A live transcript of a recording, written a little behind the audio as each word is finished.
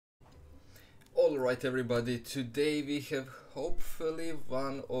Alright everybody, today we have hopefully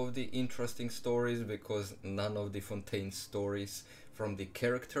one of the interesting stories, because none of the Fontaine stories from the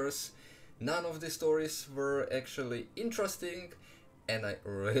characters, none of the stories were actually interesting, and I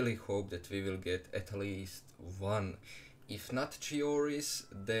really hope that we will get at least one. If not Chioris,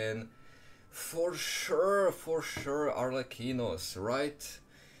 then for sure Arlekinos, right?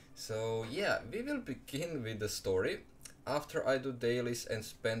 So yeah, we will begin with the story. After I do dailies and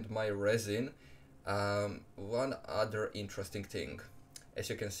spend my resin, one other interesting thing. As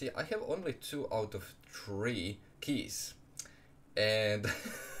you can see, I have only 2 out of 3 keys. And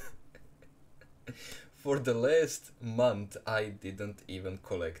for the last month, I didn't even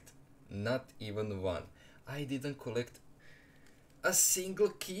collect, not even one. I didn't collect a single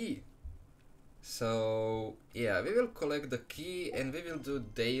key. So yeah, we will collect the key and we will do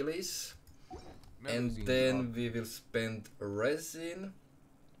dailies. And then we will spend resin,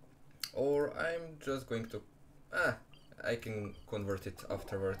 or I'm just going to I can convert it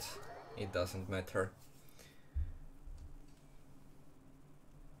afterwards, it doesn't matter.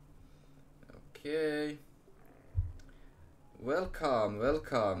 Okay,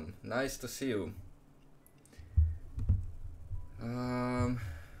 welcome, nice to see you.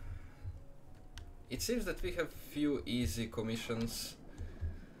 It seems that we have few easy commissions.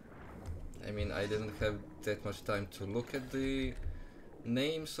 I mean, I didn't have that much time to look at the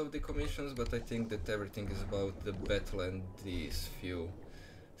names of the commissions, but I think that everything is about the battle and these few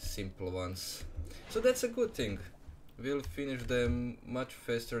simple ones. So that's a good thing. We'll finish them much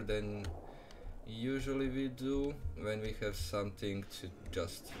faster than usually we do when we have something to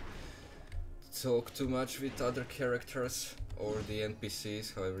just talk too much with other characters, or the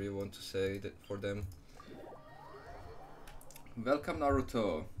NPCs, however you want to say that for them. Welcome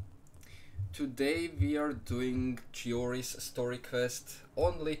Naruto. Today we are doing Chiori's story quest,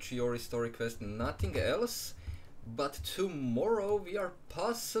 only Chiori's story quest, nothing else. But tomorrow we are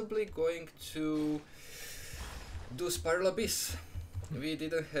possibly going to do Spiral Abyss. We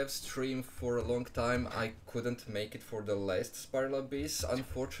didn't have stream for a long time, I couldn't make it for the last Spiral Abyss,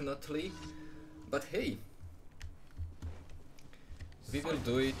 unfortunately. But hey, we will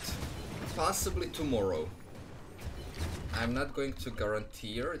do it possibly tomorrow. I'm not going to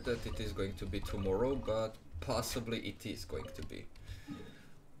guarantee that it is going to be tomorrow, but possibly it is going to be.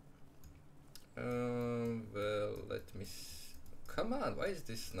 Well, let me see. Come on, why is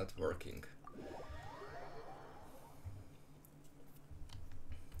this not working?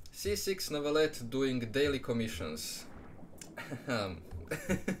 C6 Novelette doing daily commissions.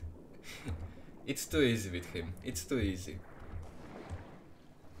 It's too easy with him, it's too easy.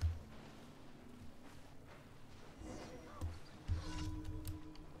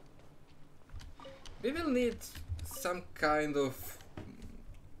 We will need some kind of,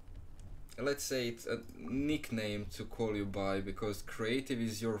 let's say it's a nickname to call you by, because creative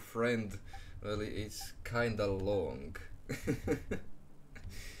is your friend. Well, it's kinda long.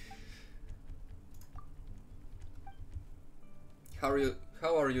 How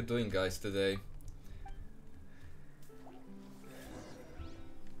are you doing, guys, today?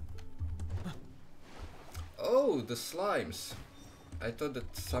 Oh, the slimes. I thought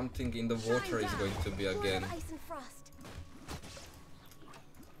that something in the water is going to be again.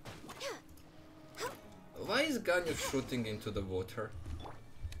 Why is Ganyu shooting into the water?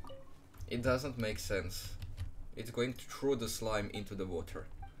 It doesn't make sense. It's going to throw the slime into the water.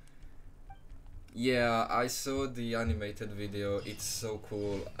 Yeah, I saw the animated video, it's so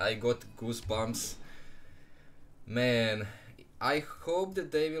cool. I got goosebumps. Man, I hope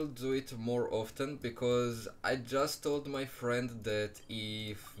that they will do it more often, because I just told my friend that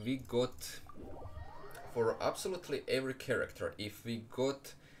if we got, for absolutely every character, if we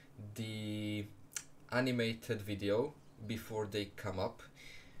got the animated video before they come up,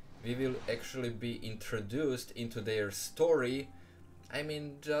 we will actually be introduced into their story. I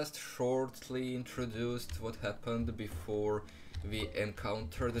mean, just shortly introduced what happened before we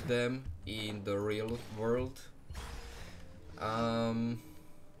encountered them in the real world. And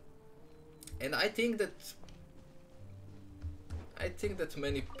I think that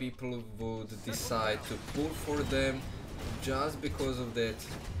many people would decide to pull for them just because of that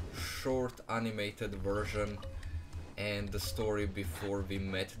short animated version and the story before we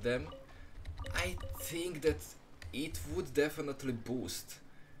met them. I think that it would definitely boost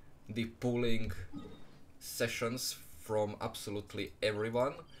the pulling sessions from absolutely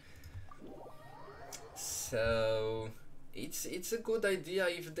everyone. So it's a good idea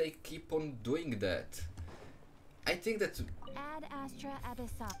if they keep on doing that. I think that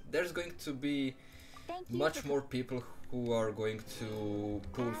there's going to be much more people who are going to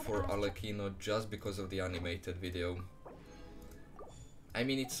pull for Arlecchino just because of the animated video. I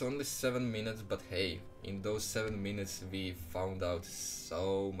mean, it's only 7 minutes, but hey, in those 7 minutes we found out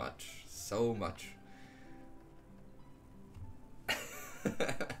so much, so much.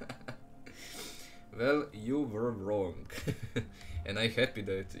 Well, you were wrong. And I'm happy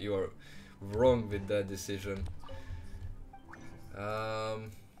that you are wrong with that decision.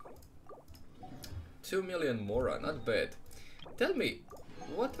 2 million Mora, not bad. Tell me,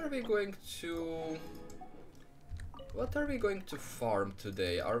 what are we going to farm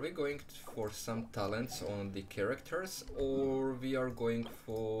today? Are we going for some talents on the characters, or we are going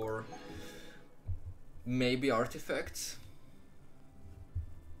for maybe artifacts?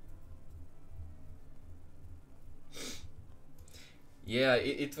 Yeah,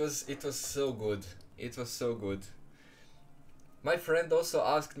 it was so good. It was so good. My friend also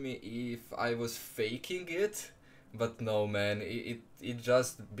asked me if I was faking it, but no, man, it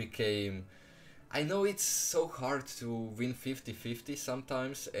just became... I know it's so hard to win 50-50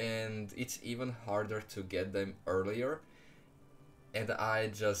 sometimes, and it's even harder to get them earlier, and I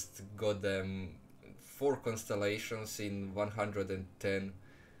just got them 4 constellations in 110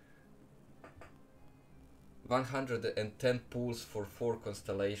 pulls for 4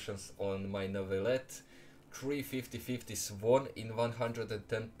 constellations on my novelette, 3 50-50s won in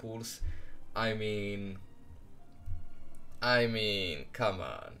 110 pulls. I mean, come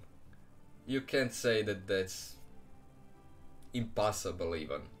on. You can't say that that's impossible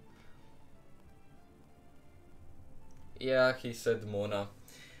even. Yeah, he said Mona.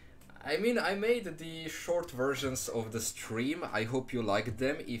 I mean, I made the short versions of the stream. I hope you liked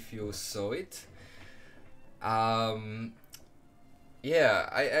them if you saw it. Yeah,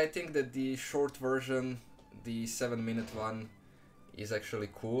 I think that the short version, the 7-minute one, is actually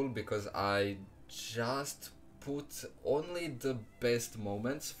cool because I just put only the best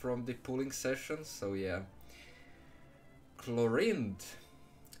moments from the pulling session, so yeah. Chlorinde,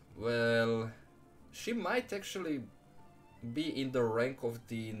 well, she might actually be in the rank of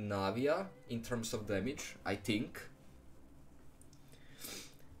the Navia in terms of damage, I think.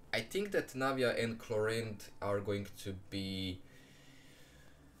 I think that Navia and Chlorinde are going to be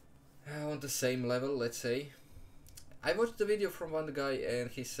on the same level, let's say. I watched the video from one guy and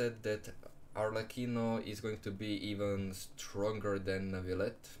he said that Arlecchino is going to be even stronger than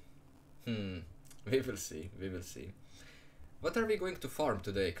Navillette. We will see, we will see. What are we going to farm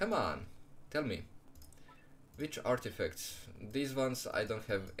today? Come on, tell me. Which artifacts? These ones I don't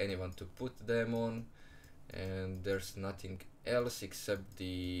have anyone to put them on, and there's nothing else except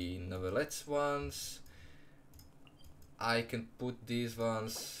the Novellette's ones. I can put these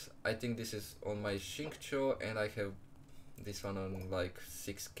ones. I think this is on my Xingqiu, and I have this one on like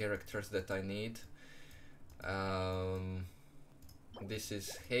 6 characters that I need. This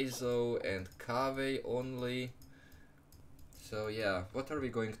is Heizo and Kaveh only. So yeah, what are we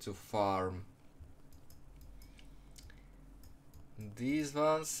going to farm? These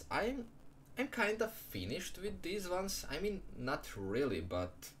ones, I'm kind of finished with these ones. I mean, not really,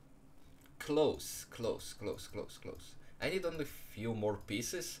 but close. I need only few more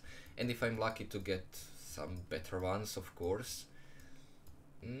pieces, and if I'm lucky to get some better ones, of course.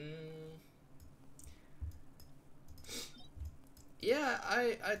 Yeah,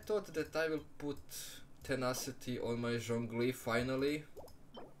 I thought that I will put tenacity on my Zhongli finally,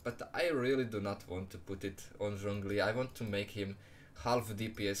 but I really do not want to put it on Zhongli. I want to make him half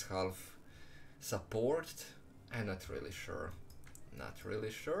DPS, half support. I'm not really sure.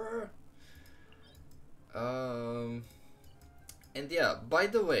 And yeah, by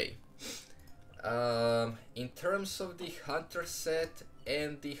the way, in terms of the Hunter set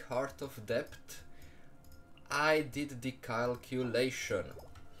and the Heart of Depth, I did the calculation.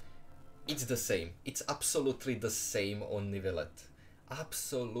 It's the same. It's absolutely the same on Nivellette.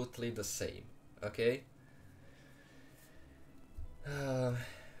 Absolutely the same. Okay?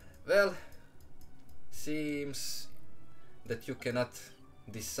 Well, seems that you cannot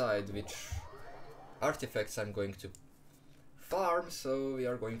decide which artifacts I'm going to farm, so we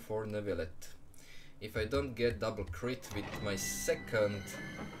are going for Nivellette. If I don't get double crit with my second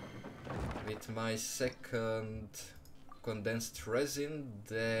condensed resin,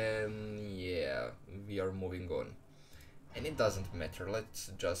 then yeah, we are moving on. And it doesn't matter,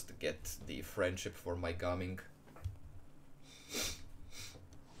 let's just get the friendship for my Gaming.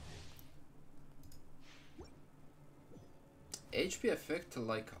 HP effect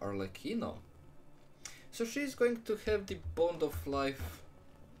like Arlecchino. So she's going to have the Bond of Life.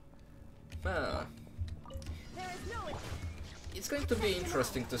 it's going to be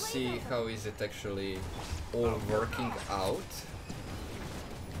interesting to see how is it actually all working out.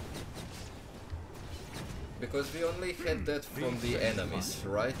 Because we only had that from the enemies,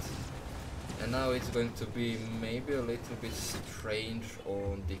 right? And now it's going to be maybe a little bit strange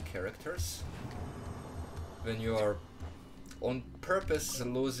on the characters. When you are on purpose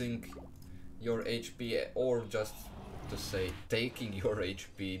losing your HP, or just to say taking your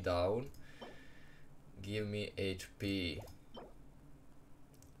HP down. Give me HP.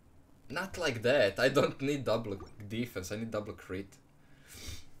 Not like that. I don't need double defense, I need double crit.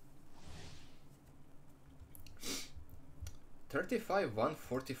 35,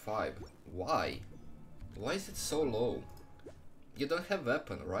 145. Why? Why is it so low? You don't have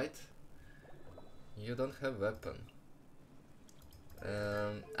weapon, right? You don't have weapon.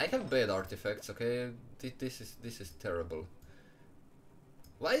 I have bad artifacts, okay? This is terrible.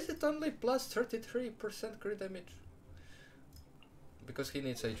 Why is it only plus 33% crit damage? Because he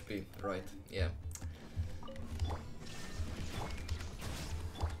needs HP, right? Yeah.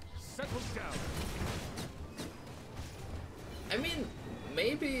 Settle down. I mean,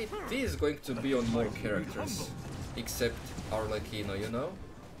 maybe it is going to be on more characters, except Arlecchino, you know?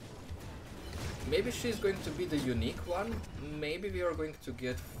 Maybe she's going to be the unique one. Maybe we are going to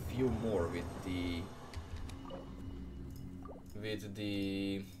get few more with the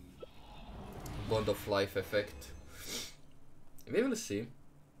Bond of Life effect. We will see.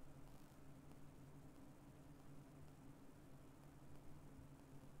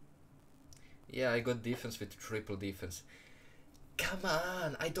 Yeah, I got defense with triple defense. Come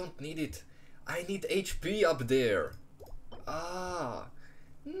on, I don't need it. I need HP up there. Ah,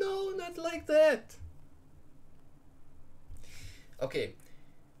 no, not like that. Okay,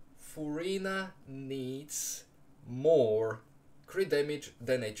 Furina needs more crit damage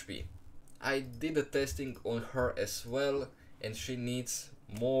than HP. I did the testing on her as well, and she needs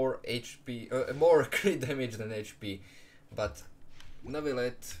more HP, more crit damage than HP. But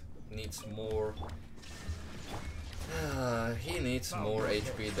Neuvillette needs more. He needs more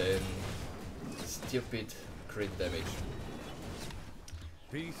HP than stupid crit damage.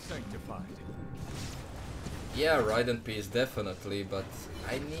 Be sanctified. Yeah, Raiden piece definitely, but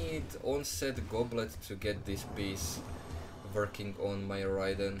I need onset goblet to get this piece working on my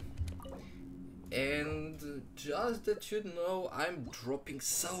Raiden. And just that you know, I'm dropping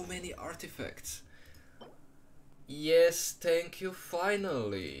so many artifacts. Yes, thank you,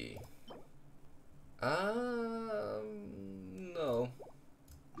 finally. No.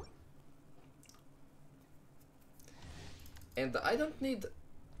 And I don't need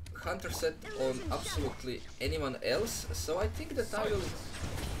Hunter set on absolutely anyone else, so I think that I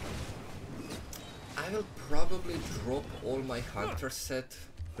will probably drop all my Hunter set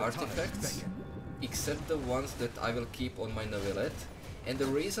artifacts, except the ones that I will keep on my Neuvillette. And the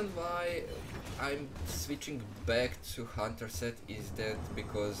reason why I'm switching back to Hunter set is that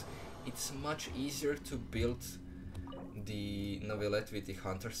because it's much easier to build the Neuvillette with the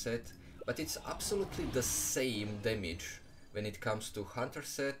Hunter set, but it's absolutely the same damage when it comes to Hunter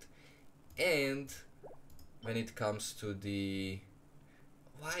set and when it comes to the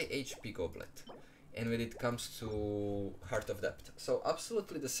HP Goblet and when it comes to Heart of Depth. So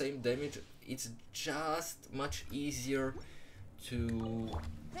absolutely the same damage, it's just much easier to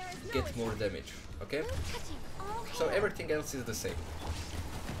get more damage, okay? So everything else is the same.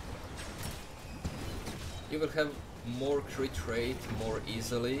 You will have more crit rate more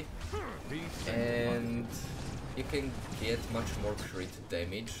easily, and you can get much more crit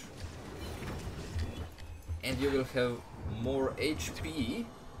damage, and you will have more HP,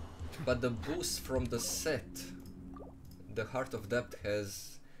 but the boost from the set, the Heart of Depth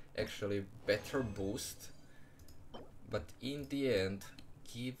has actually better boost, but in the end,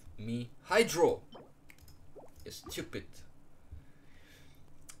 give me Hydro! You're stupid.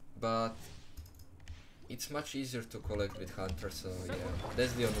 But it's much easier to collect with Hunter, so yeah,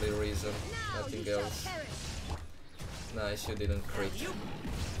 that's the only reason, nothing else. Nice, you didn't crit.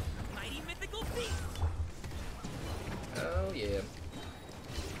 Oh yeah.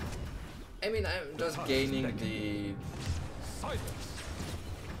 I mean, I'm just gaining the...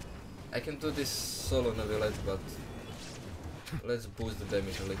 I can do this solo Neuvillette, but let's boost the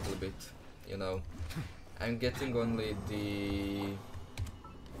damage a little bit, you know. I'm getting only the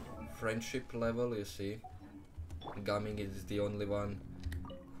friendship level, you see. Gaming is the only one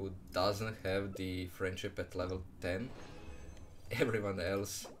who doesn't have the friendship at level 10. Everyone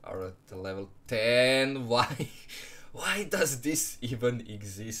else are at level 10. Why? Why does this even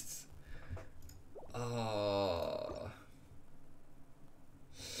exist?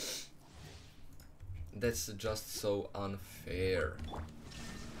 That's just so unfair.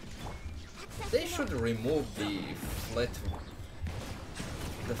 They should remove the flat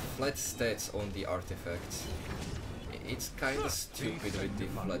stats on the artifacts. It's kinda stupid with the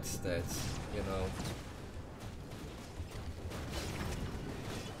flat stats, you know.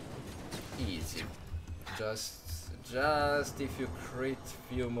 Easy. Just if you crit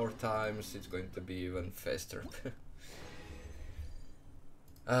few more times, it's going to be even faster.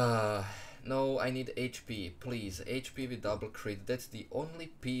 No, I need HP, please. HP with double crit. That's the only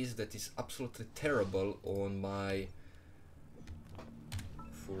piece that is absolutely terrible on my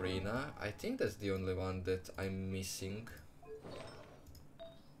Furina. I think that's the only one that I'm missing.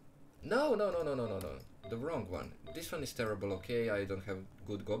 No. The wrong one. This one is terrible, okay? I don't have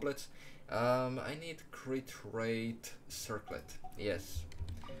good goblets. I need crit rate circlet. Yes.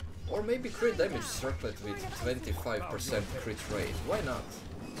 Or maybe crit damage circlet with 25% crit rate. Why not?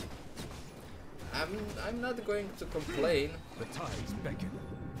 I'm not going to complain. The tides beckon.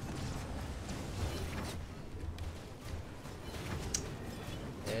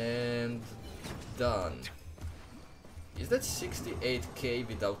 And done. Is that 68k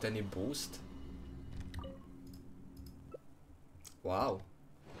without any boost? Wow.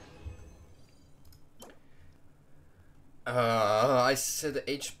 I said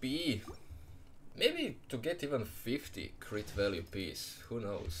HP. Maybe to get even 50 crit value piece. Who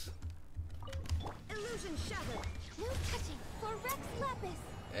knows? Illusion shattered. No touching for Rex Lapis.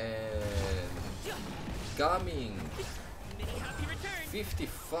 And coming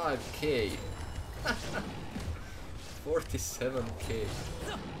 55k. 47k.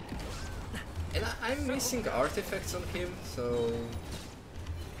 And I'm missing artifacts on him, so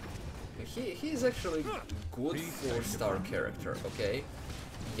he is actually good 4-star character, okay?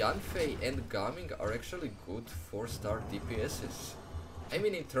 Yanfei and Gaming are actually good 4-star DPSs. I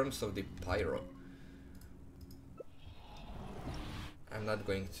mean in terms of the pyro. I'm not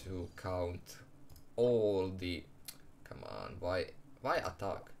going to count all the... Come on, why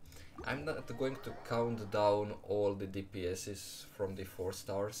attack? I'm not going to count down all the DPSs from the 4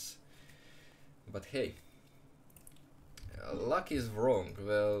 stars. But hey, luck is wrong.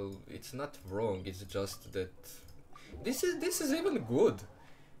 Well, it's not wrong, it's just that... This is even good.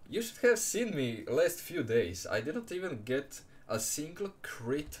 You should have seen me last few days. I didn't even get a single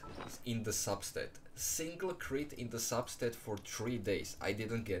crit in the substat. Single crit in the substat for 3 days. I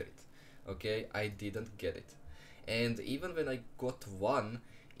didn't get it. Okay, I didn't get it. And even when I got one,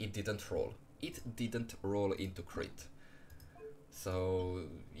 it didn't roll. It didn't roll into crit. So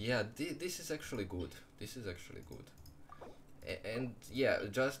yeah, this is actually good. This is actually good. And yeah,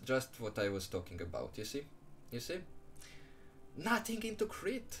 just what I was talking about. You see? You see? Nothing into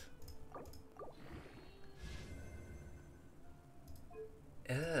crit.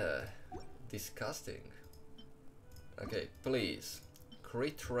 Disgusting. Okay, please.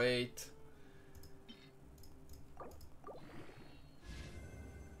 Crit rate.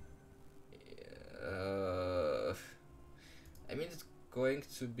 I mean, it's going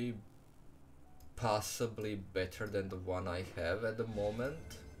to be possibly better than the one I have at the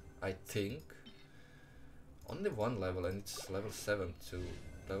moment, I think. Only one level, and it's level 7 to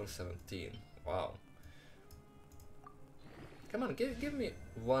level 17. Wow. Come on, give me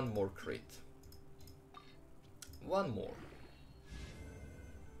one more crit. One more.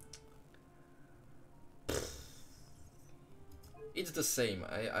 It's the same.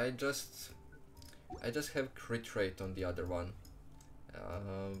 I just have crit rate on the other one.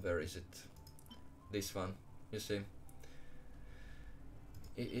 Where is it? This one. You see?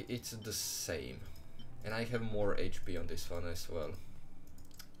 It's the same. And I have more HP on this one as well.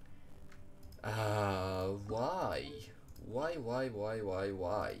 Why? Why?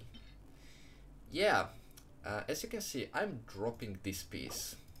 Yeah, as you can see, I'm dropping this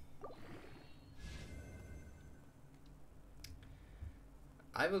piece.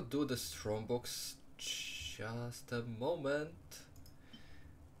 I will do the Strongbox just a moment.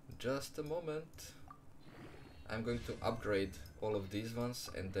 Just a moment. I'm going to upgrade all of these ones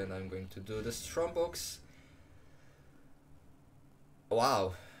and then I'm going to do the Strongbox.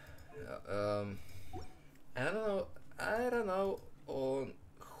 Wow. I don't know on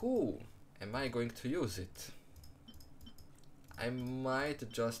who am I going to use it. I might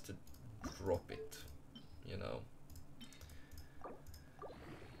just drop it, you know.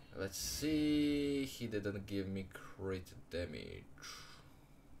 Let's see, he didn't give me crit damage.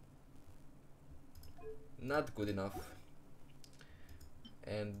 Not good enough.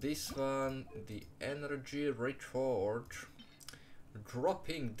 And this one, the energy recharge,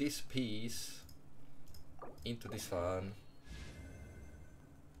 dropping this piece into this one.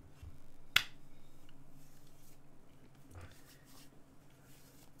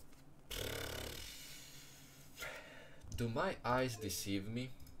 Do my eyes deceive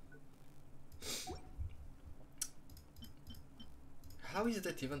me? How is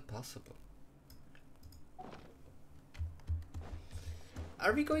that even possible?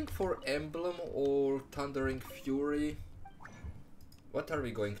 Are we going for Emblem or Thundering Fury? What are we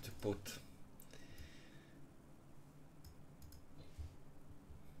going to put?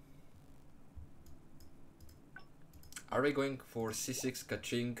 Are we going for C6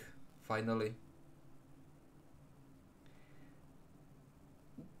 Kaching finally?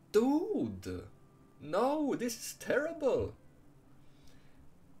 Dude! No, this is terrible!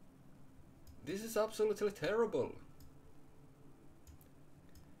 This is absolutely terrible.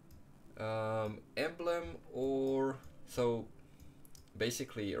 Emblem or... so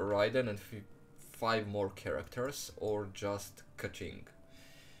basically Raiden and 5 more characters, or just Kaching.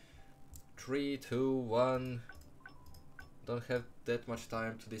 3, 2, 1... Don't have that much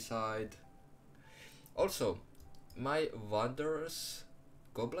time to decide. Also, my Wanderer's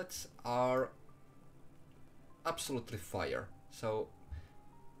goblets are absolutely fire. So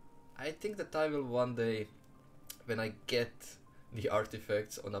I think that I will one day, when I get the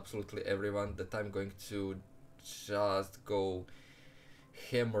artifacts on absolutely everyone, that I'm going to just go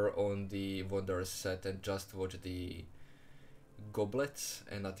hammer on the Wanderer's set and just watch the goblets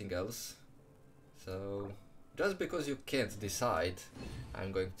and nothing else. So just because you can't decide,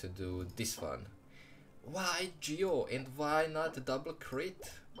 I'm going to do this one. Why Geo and why not double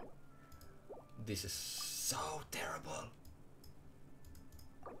crit? This is so terrible.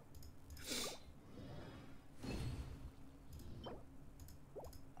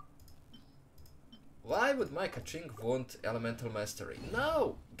 Why would my Kaching want Elemental Mastery?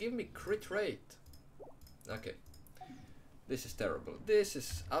 No! Give me crit rate. Okay. This is terrible. This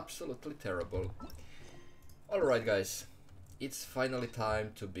is absolutely terrible. Alright guys, it's finally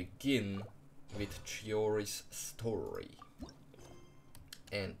time to begin with Chiori's story.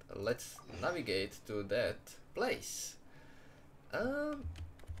 And let's navigate to that place.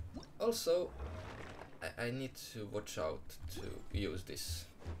 Also, I need to watch out to use this,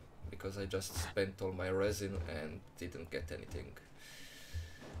 because I just spent all my resin and didn't get anything.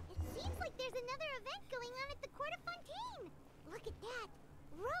 It seems like there's another event going on at the Court of Fontaine. Look at that.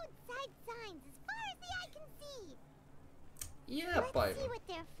 Roadside signs as far as the eye can see. Yeah, Let's see what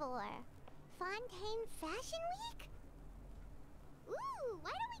they're for. Fontaine Fashion Week? Ooh,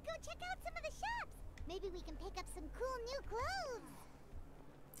 why don't we go check out some of the shops? Maybe we can pick up some cool new clothes.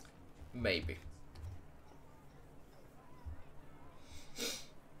 Maybe.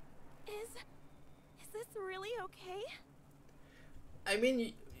 Is this really okay? I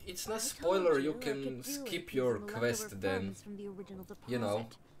mean, it's not spoiler, you can skip your quest then. You know,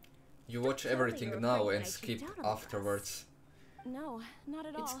 you watch everything now and skip afterwards. No, not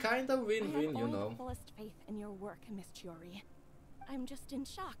at all. It's kind of win-win, you know. I have the fullest faith in your work, Miss Chiori. I'm just in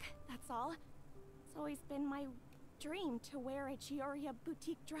shock, that's all. It's always been my dream to wear a Chioria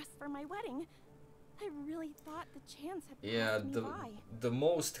boutique dress for my wedding. I really thought the chance had passed me by. The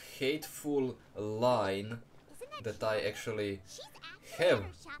most hateful line that I actually have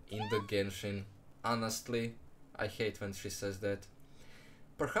in the Genshin. Honestly, I hate when she says that.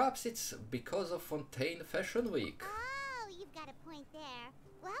 Perhaps it's because of Fontaine Fashion Week. Oh, you've got a point there.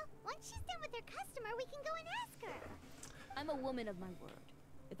 Well, once she's done with her customer, we can go and ask her. I'm a woman of my word.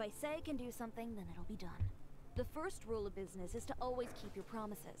 If I say I can do something, then it'll be done. The first rule of business is to always keep your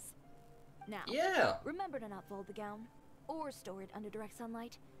promises. Now, yeah, remember to not fold the gown, or store it under direct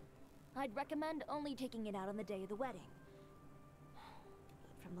sunlight. I'd recommend only taking it out on the day of the wedding.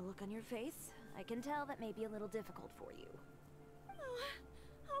 But from the look on your face, I can tell that may be a little difficult for you. Oh,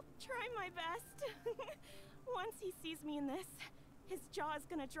 I'll try my best. Once he sees me in this, his jaw is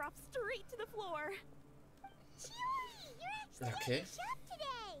gonna drop straight to the floor. Chiori, you're actually okay. in the shop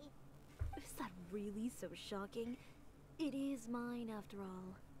today. Is that really so shocking? It is mine, after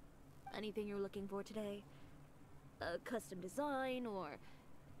all. Anything you're looking for today? A custom design, or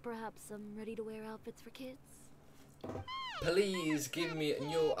perhaps some ready-to-wear outfits for kids? Please give me a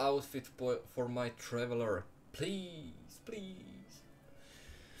new outfit for my traveler. Please, please.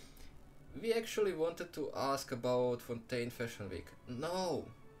 We actually wanted to ask about Fontaine Fashion Week. No.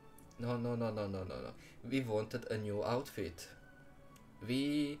 No. We wanted a new outfit.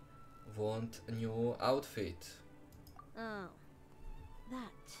 We want a new outfit. Oh.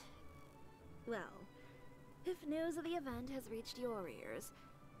 That. Well, if news of the event has reached your ears,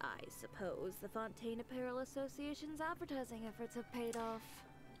 I suppose the Fontaine Apparel Association's advertising efforts have paid off.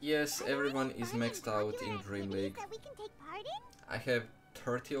 Yes, everyone is maxed out in Dream League. That we can take part in? I have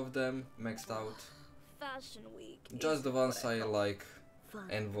 30 of them maxed out. Fashion Week. Just the ones I like fun.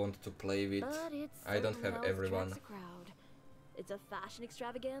 and want to play with. But it I don't certainly have always everyone. attracts a crowd. It's a fashion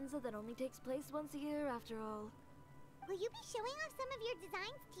extravaganza that only takes place once a year, after all. Will you be showing off some of your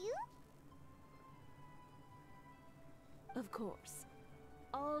designs too? Of course.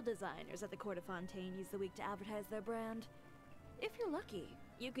 All designers at the Court of Fontaine use the week to advertise their brand. If you're lucky,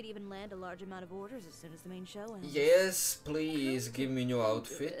 you could even land a large amount of orders as soon as the main show ends. Yes, please give me new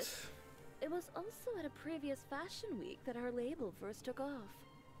outfit. It was also at a previous fashion week that our label first took off.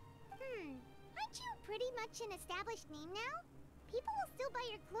 Aren't you pretty much an established name now? People will still buy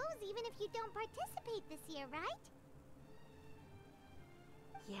your clothes even if you don't participate this year, right?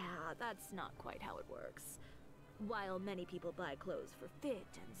 Yeah, that's not quite how it works. While many people buy clothes for fit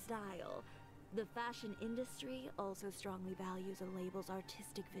and style, the fashion industry also strongly values a label's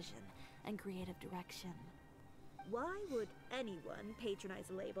artistic vision and creative direction. Why would anyone patronize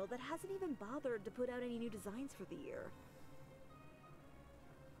a label that hasn't even bothered to put out any new designs for the year?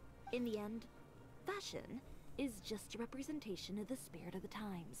 In the end, fashion is just a representation of the spirit of the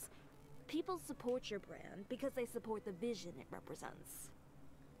times. People support your brand because they support the vision it represents.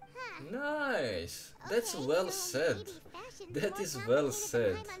 Nice. That's Okay, well so said. maybe fashion's That more is well complicated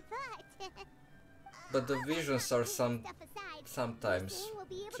said. than Paimon thought. But the All that visions are complicated stuff aside, sometimes you're saying we'll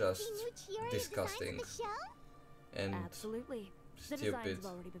be able just to see new Chiori disgusting designs at the show? and Absolutely. The stupid. designs have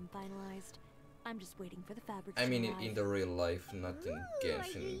already been finalized. I'm just waiting for the fabrics I to mean, arrive. in the real life, not in Ooh, are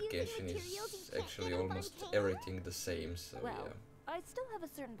Genshin. you using Genshin materials you is can't actually get in almost Fontaine? everything the same, so Well, yeah. I still have a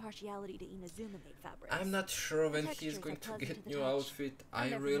certain partiality to Inazuma-made fabrics. I'm not sure when The he's textures going are to pleasant get to the new touch, outfit. and I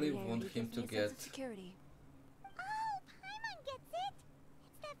their really familiarity want him gives to me a sense get. of security. Oh, Paimon gets it!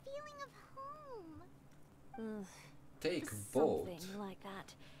 It's that feeling of home. Ugh, Take boat. something like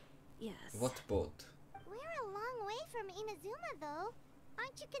that. Yes. What boat? We're a long way from Inazuma, though.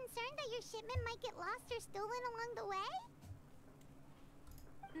 Aren't you concerned that your shipment might get lost or stolen along the way?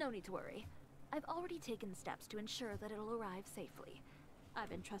 No need to worry. I've already taken steps to ensure that it'll arrive safely.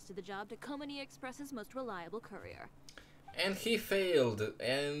 I've entrusted the job to Komani Express's most reliable courier. And he failed,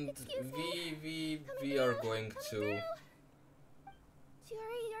 and Excuse me. we are going to.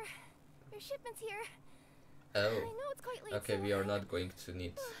 Chiori, your shipment's here. I Oh, know it's quite late. okay. so We are not going to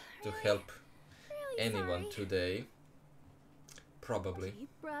need to Really? help really anyone sorry. today. Probably, Deep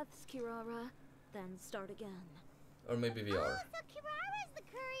breaths, Kirara, then start again. or maybe we Oh, are. so Kirara's the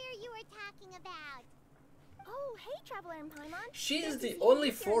courier you were talking about. Oh, hey, Traveler and Paimon. She Good is to the see you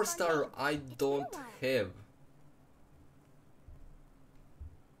only here in 4-star Fontaine. I It's been a don't while. have.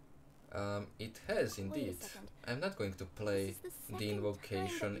 It has indeed. second. I'm not going to play This is the the second time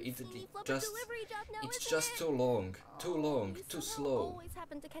invocation. that you've seen me flub a Just delivery job now, it's isn't just it? too long, You too somehow slow. always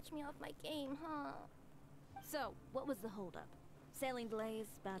happen to catch me off my game, huh? So, what was the holdup? Sailing delays,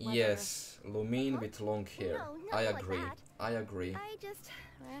 bad weather? Yes, Lumine Huh? with long hair. No, nothing I like agree. that. I agree. I just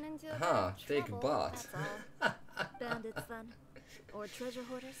ran into a Aha, bit of take trouble, bath. that's all. Bandits then? Or treasure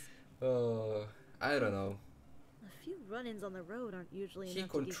hoarders? I don't know. A few run-ins on the road aren't usually He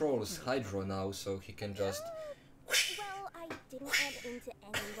enough to give you controls any Hydro trouble. now, so he can just. Well, I didn't run into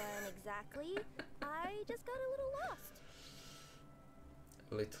anyone exactly. I just got a little lost.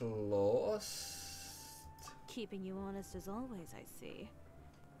 Little lost. Keeping you honest as always, I see.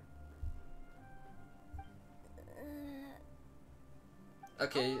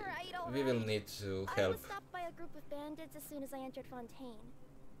 Okay, Alright, we will alright. need to I was help. stopped by a group of bandits as soon as I entered Fontaine.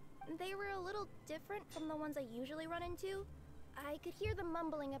 They were a little different from the ones I usually run into. I could hear them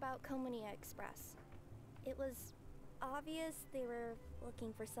mumbling about Komunia Express. It was obvious they were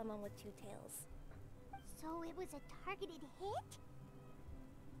looking for someone with two tails. So it was a targeted hit?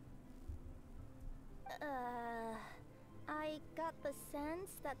 I got the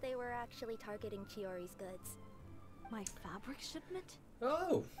sense that they were actually targeting Chiori's goods. My fabric shipment?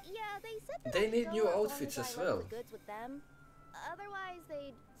 Oh, Yeah, they said that They I could need go new as long outfits as as I left well. the goods with them. Otherwise,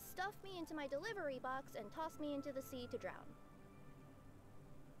 they'd stuff me into my delivery box and toss me into the sea to drown.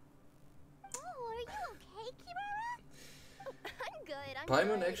 Oh, are you okay, Kirara? I'm good. I'm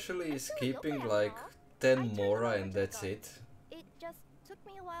Paimon good. actually I'm is feeling keeping okay like after all. 10 I turned Mora them and over to that's the it. It just took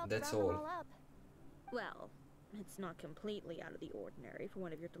me a while That's to round them all. all up. Well, it's not completely out of the ordinary for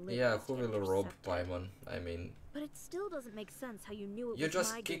one of your deliveries Yeah, to who get will rob intercepted. Paimon? I mean, But it still doesn't make sense how you knew it you was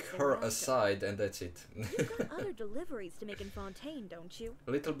just my kick goods they her were after. aside and that's it. You've got other deliveries to make in Fontaine, don't you?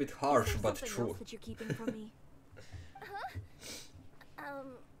 A little bit Is harsh, there but something true. else that you're keeping from me?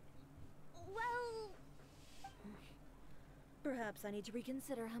 Well, Perhaps I need to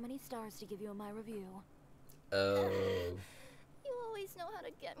reconsider how many stars to give you in my review. Oh, you always know how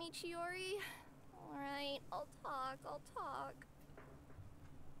to get me, Chiori. Alright, I'll talk.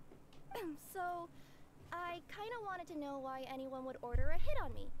 So, I kinda wanted to know why anyone would order a hit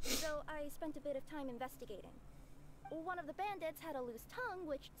on me, so I spent a bit of time investigating. One of the bandits had a loose tongue,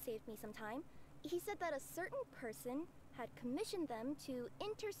 which saved me some time. He said that a certain person had commissioned them to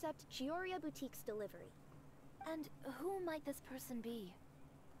intercept Chioria Boutique's delivery. And who might this person be?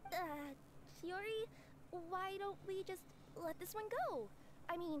 Chiori, why don't we just let this one go?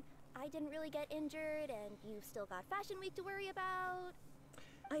 I mean, I didn't really get injured, and you've still got Fashion Week to worry about.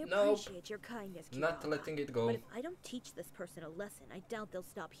 I Nope. appreciate your kindness, Kirara, Not letting it go. but if I don't teach this person a lesson, I doubt they'll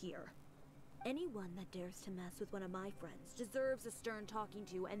stop here. Anyone that dares to mess with one of my friends deserves a stern talking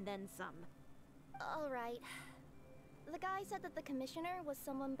to and then some. Alright. The guy said that the commissioner was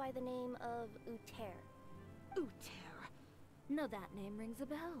someone by the name of Uter. Uter. No, that name rings a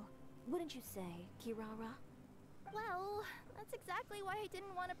bell. Wouldn't you say, Kirara? Well, that's exactly why I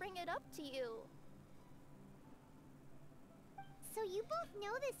didn't want to bring it up to you. So you both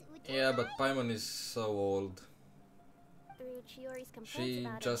know this Uta Yeah, guy? but Paimon is so old. Through Chiori's complaints She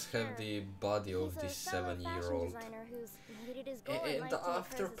about just him, have the body of he's this a fellow 7-year-old. fashion designer who's made it his goal in And life to make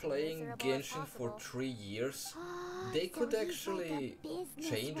after hers as playing miserable as Genshin for possible. 3 years, Oh, they so could he's like a actually business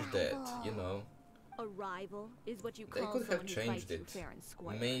change that, you rival. know. A rival is what you They call could someone have who changed fights you it. fair and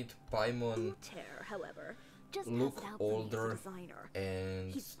square. Made Paimon Uter, however, just look passed out for me as a older designer. and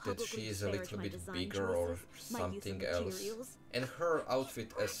He that she publicly is a disparaged little my bit design bigger or choices, my use of something else. materials. And her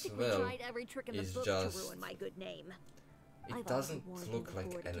outfit as Practically well, tried every trick in the is book just- to ruin my good name. I've it already doesn't warned him look before like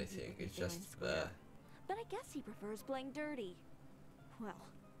to keep it anything, with me it's fair and just square. But I guess he prefers playing dirty. Well,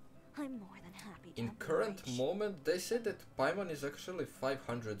 I'm more than happy to In have the current right. moment, they say that Paimon is actually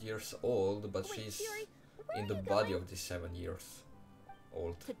 500 years old, but Wait, she's Chiori, where in are the you body going? of the 7 years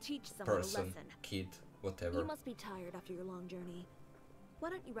old To teach someone person, a lesson. kid, You whatever. must be tired after your long journey. Why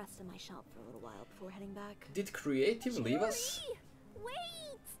don't you rest in my shop for a little while before heading back? Did Creative leave us? Chiori,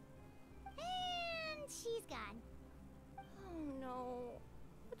 wait! And she's gone. Oh no.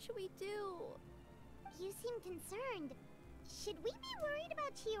 What should we do? You seem concerned. Should we be worried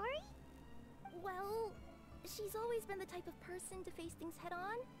about Chiori? Well, she's always been the type of person to face things head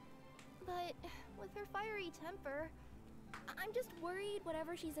on. But with her fiery temper, I'm just worried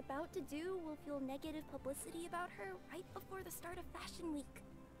whatever she's about to do will feel negative publicity about her right before the start of Fashion Week.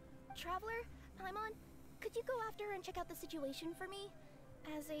 Traveler, Paimon, could you go after her and check out the situation for me?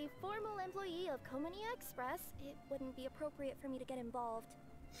 As a formal employee of Komania Express, it wouldn't be appropriate for me to get involved.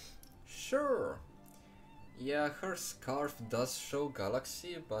 Sure. Yeah, her scarf does show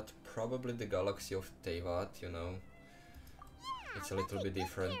galaxy, but probably the galaxy of Teyvat, you know. Yeah, It's a let's little bit take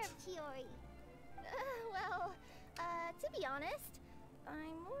good care different. of Chiori. Well, to be honest,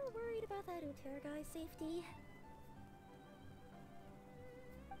 I'm more worried about that Uter guy's safety.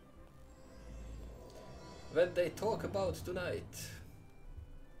 When they talk about tonight.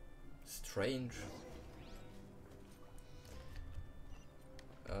 Strange.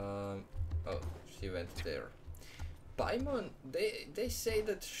 Oh, she went there. Paimon, they say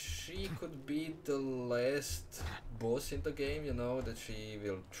that she could be the last boss in the game, you know, that she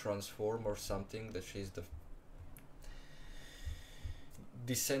will transform or something, that she's the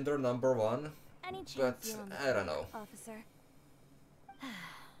Descender #1, Any chance but you're on the I don't clock, know. officer?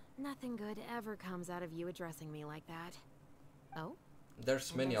 Nothing good ever comes out of you addressing me like that. Oh, There's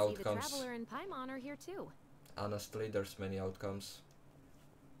and many I see the outcomes. Traveler and Paimon are here too. Honestly, there's many outcomes.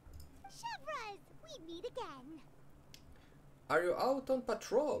 Chevraz, we meet again. Are you out on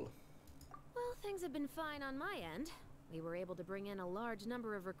patrol? Well, things have been fine on my end. We were able to bring in a large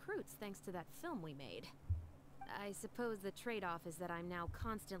number of recruits thanks to that film we made. I suppose the trade-off is that I'm now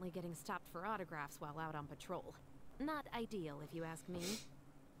constantly getting stopped for autographs while out on patrol. Not ideal, if you ask me.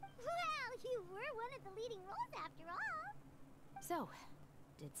 Well, you were one of the leading roles after all. So,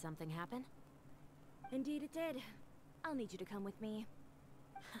 did something happen? Indeed it did. I'll need you to come with me.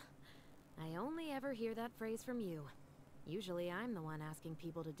 I only ever hear that phrase from you. Usually I'm the one asking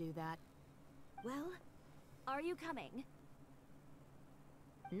people to do that. Well, are you coming?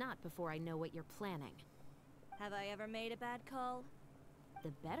 Not before I know what you're planning. Have I ever made a bad call?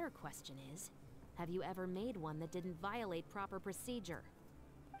 The better question is, have you ever made one that didn't violate proper procedure?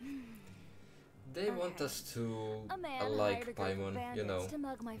 They want Okay. us to A man hired like a group of Paimon, you bandits know. to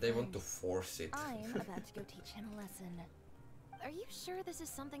mug my They want to friend. force it. I'm about to go teach him a lesson. Are you sure this is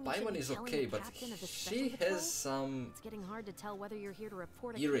something you should Paimon be is telling okay, the but captain of the special she patrol? has some It's getting hard to tell whether you're here to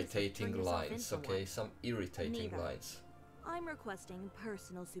report a case or turn irritating yourself in lines, for okay? one. Some irritating Neither. lines. I'm requesting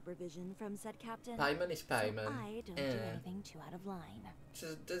personal supervision from said captain. Paimon is Paimon. So I don't do anything too out of line.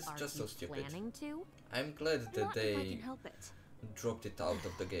 That's Are just you so stupid. planning to? I'm glad that Not if I they can help it. dropped it out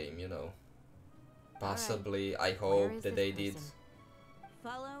of the game, you know. Possibly, I Where hope is that this they did. person?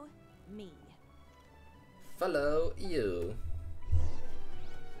 Follow me. follow you.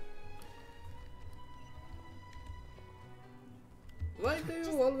 Why do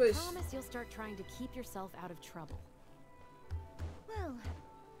Just you always... promise you'll start trying to keep yourself out of trouble. Well,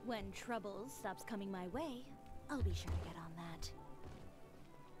 when trouble stops coming my way, I'll be sure to get on that.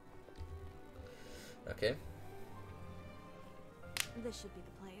 Okay. This should be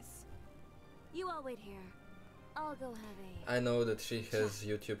the place. You all wait here. I'll go have a... I know that she has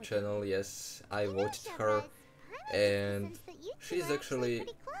YouTube channel, yes, I watched her, I've and noticed that you two she's are actually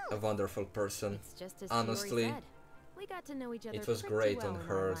pretty a close. wonderful person. It's just as Honestly, Shiori said. We got to know each other it was pretty great well on in our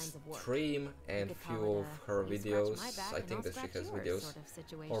her lines of work. stream and You could call few it of a, her you scratch videos. my back I and think I'll that she scratch has yours videos, sort of or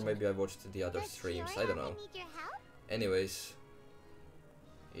situation. maybe I watched the other Does streams. Shiori I don't know. need your help? Anyways,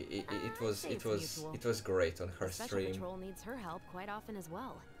 it was great on her The Special stream. Patrol needs her help quite often as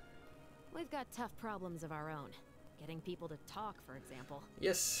well. We've got tough problems of our own. Getting people to talk, for example.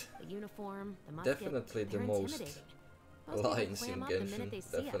 Yes, The uniform, the musket, definitely the they're most intimidating. Most people lines in clam up the minute Genshin. they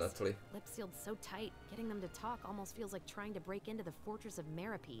see us. Definitely. Lips sealed so tight, getting them to talk almost feels like trying to break into the fortress of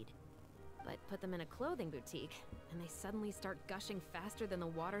Meripede. But put them in a clothing boutique, and they suddenly start gushing faster than the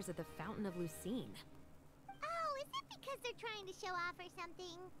waters at the Fountain of Lucine. Oh, is it because they're trying to show off or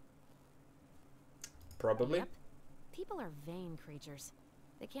something? Probably. Yep. People are vain creatures.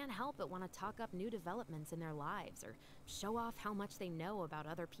 They can't help but want to talk up new developments in their lives or show off how much they know about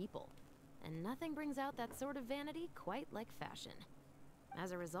other people. And nothing brings out that sort of vanity quite like fashion.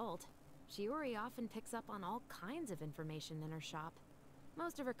 As a result, Shiori often picks up on all kinds of information in her shop.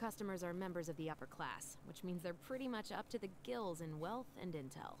 Most of her customers are members of the upper class, which means they're pretty much up to the gills in wealth and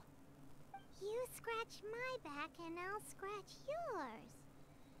intel. You scratch my back and I'll scratch yours.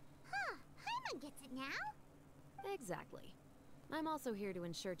 Huh, Hyman gets it now? Exactly. I'm also here to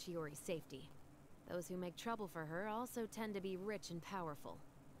ensure Chiori's safety. Those who make trouble for her also tend to be rich and powerful.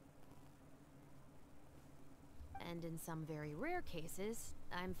 And in some very rare cases,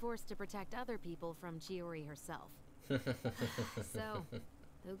 I'm forced to protect other people from Chiori herself. So,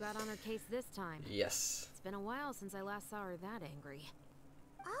 who got on her case this time? Yes. It's been a while since I last saw her that angry.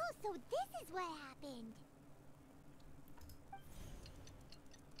 Oh, so this is what happened.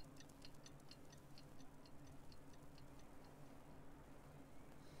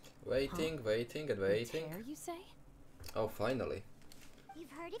 Waiting, waiting, and waiting. Tailor, you say? Oh, finally. You've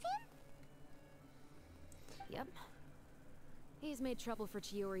heard of him? Yep. He's made trouble for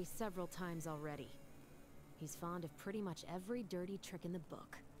Chiori several times already. He's fond of pretty much every dirty trick in the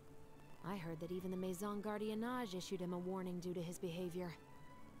book. I heard that even the Maison Gardiennage issued him a warning due to his behavior.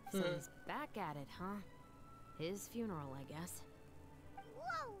 So he's back at it, huh? His funeral, I guess.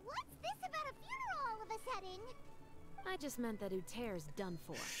 Whoa, what's this about a funeral all of a sudden? I just meant that Uter's done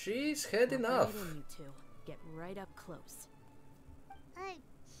for. She's had Now enough. Right in, you two. Get right up close.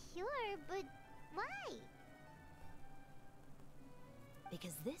 Sure, but why?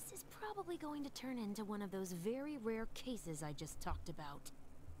 Because this is probably going to turn into one of those very rare cases I just talked about.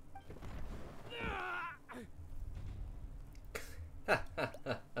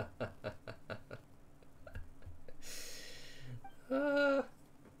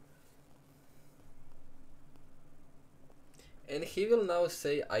 And he will now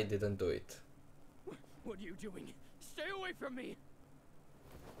say, I didn't do it. What are you doing? Stay away from me!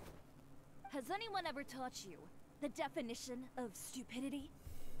 Has anyone ever taught you the definition of stupidity?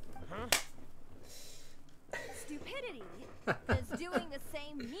 Huh? Stupidity is doing the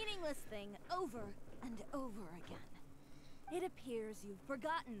same meaningless thing over and over again. It appears you've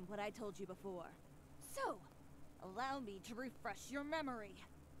forgotten what I told you before. So, allow me to refresh your memory.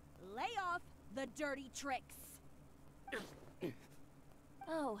 Lay off the dirty tricks.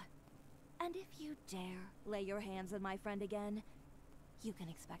 Oh, and if you dare lay your hands on my friend again, you can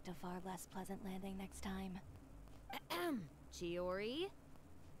expect a far less pleasant landing next time. Ahem. Chiori?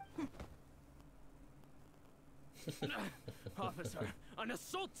 Officer, an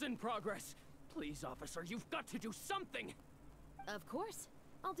assault's in progress! Please, officer, you've got to do something! Of course.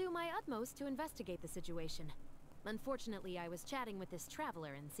 I'll do my utmost to investigate the situation. Unfortunately, I was chatting with this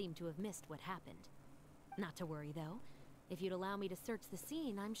traveler and seemed to have missed what happened. Not to worry, though. If you'd allow me to search the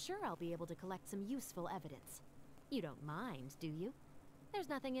scene, I'm sure I'll be able to collect some useful evidence. You don't mind, do you? There's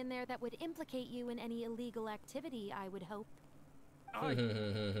nothing in there that would implicate you in any illegal activity, I would hope. Forget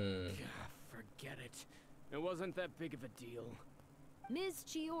it. It wasn't that big of a deal. Ms.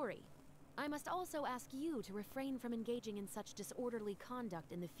 Chiori, I must also ask you to refrain from engaging in such disorderly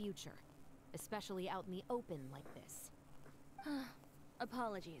conduct in the future, especially out in the open like this.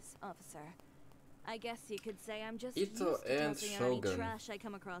 Apologies, officer. I guess you could say I'm just Ito used to and tossing out any Shogun. trash I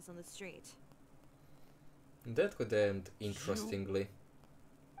come across on the street. That could end interestingly.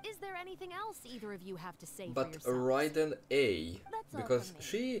 Is there anything else either of you have to say for But yourselves? Raiden A, That's all because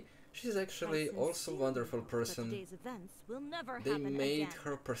from me. she's actually I also a sincerely wonderful hope that person. today's events will never They happen made again.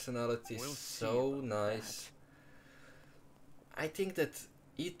 her personality We'll see so about nice. I think that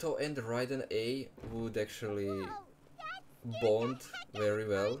Ito and Raiden A would actually Whoa, that scared bond the heck out very of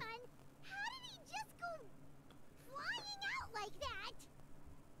well. Paimon. How did he just go flying out like that?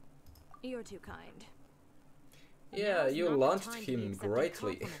 You're too kind. Yeah, Now's you not the launched time to be him accepting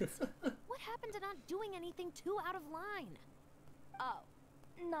greatly. compliments. What happened to not doing anything too out of line? Oh,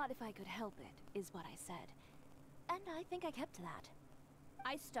 not if I could help it, is what I said. And I think I kept to that.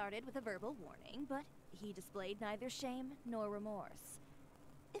 I started with a verbal warning, but he displayed neither shame nor remorse.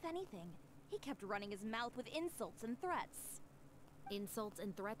 If anything, he kept running his mouth with insults and threats. Insults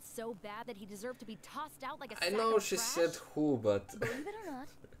and threats so bad that he deserved to be tossed out like a I sack know of she trash? said who, but Believe it or not,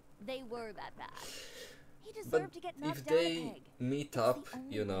 they were that bad. He but deserved to get knocked if down a they peg. meet It's up, the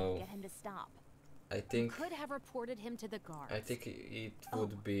only you way to know, get him to stop. I think Could have reported him to the guards. I think it Oh,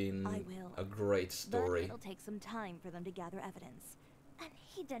 would be I will. a great But story. it'll take some time for them to gather evidence. And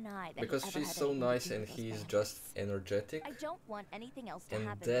he denied that Because he ever she's had so anything to nice do and with those he's bandits. just energetic, I don't want anything else to and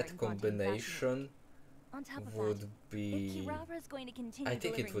happen that during Fontaine Fashion Week. combination On top of would that, if be Kirara is going to continue I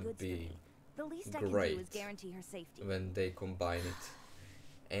think it delivering would goods for be me, the least I can do great is guarantee her safety. when they combine it.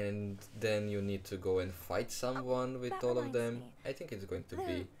 And then you need to go and fight someone with that all of reminds them. me. I think it's going to There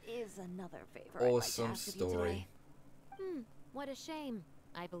be is another favor awesome I'd like to ask of you story. today. What a shame.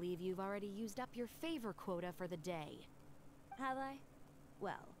 I believe you've already used up your favor quota for the day. Have I?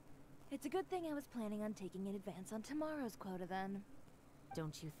 Well, it's a good thing I was planning on taking an advance on tomorrow's quota then.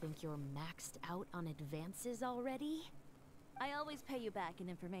 Don't you think you're maxed out on advances already? I always pay you back in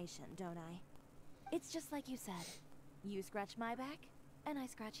information, don't I? It's just like you said. You scratch my back, and I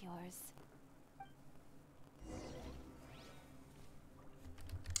scratch yours.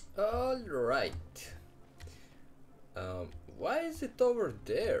 Alright. Why is it over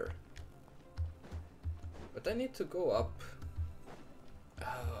there? But I need to go up.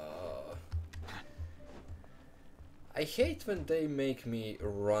 I hate when they make me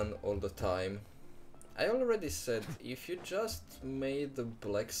run all the time. I already said if you just made the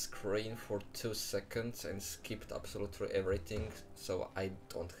black screen for 2 seconds and skipped absolutely everything so I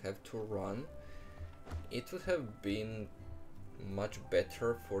don't have to run, it would have been much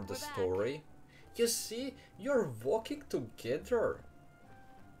better for the We're back. story. You see, you're walking together.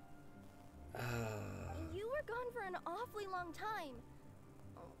 You were gone for an awfully long time.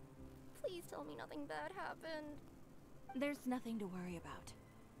 Oh, please tell me nothing bad happened. There's nothing to worry about.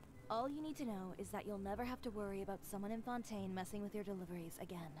 All you need to know is that you'll never have to worry about someone in Fontaine messing with your deliveries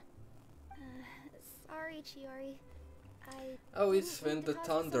again. Sorry, Chiori. I Oh, it's didn't when mean the to cause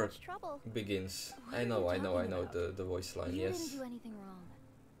you so thunder much trouble. begins. What I are know, you I know, I talking know about? the voice line, You yes. didn't do anything wrong.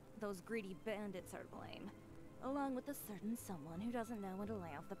 Those greedy bandits are to blame, along with a certain someone who doesn't know when to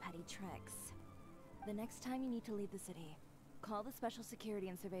lay off the petty tricks. The next time you need to leave the city, call the Special Security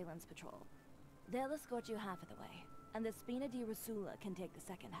and Surveillance Patrol. They'll escort you half of the way, and the Spina di Rasula can take the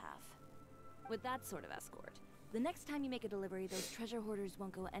second half. With that sort of escort, the next time you make a delivery, those treasure hoarders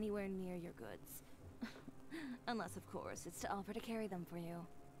won't go anywhere near your goods. Unless, of course, it's to offer to carry them for you.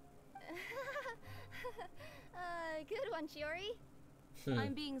 Good one, Chiori.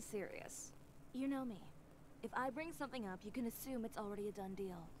 I'm being serious. You know me. If I bring something up, you can assume it's already a done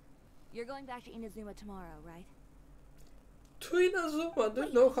deal. You're going back to Inazuma tomorrow, right? To Inazuma,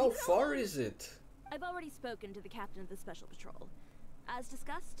 don't know how far is it? I've already spoken to the captain of the Special Patrol. As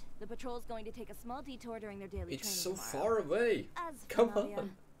discussed, the patrol's going to take a small detour during their daily It's so training tomorrow. far away. As for Come Nadia,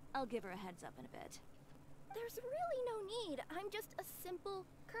 on. I'll give her a heads up in a bit. There's really no need. I'm just a simple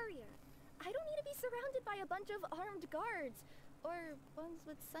courier. I don't need to be surrounded by a bunch of armed guards. Or ones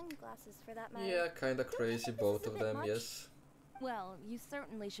with sunglasses, for that matter. Yeah, kinda Don't you crazy, think this both is a of bit them, much? yes. Well, you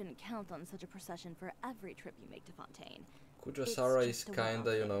certainly shouldn't count on such a procession for every trip you make to Fontaine. Kujasara It's is just a kinda,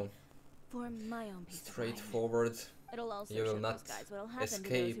 one-off you thing. know, For my own peace of mind. straightforward. It'll also You show will not those guys what'll happen to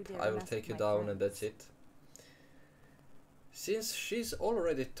those who escape, dare I will mess take with you my down and friends. that's it. Since she's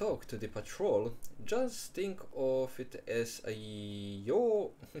already talked to the patrol, just think of it as a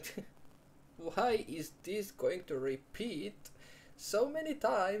yo. Why is this going to repeat so many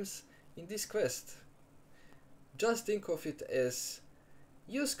times in this quest? Just think of it as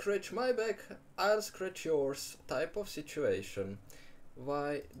you scratch my back, I'll scratch yours type of situation.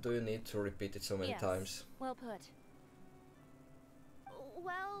 Why do you need to repeat it so many Yes. times? Well put.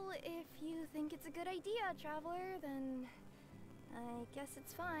 Well, if you think it's a good idea, Traveler, then I guess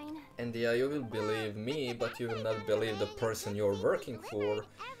it's fine. And yeah, you will believe me, but you will not believe the person you're working for.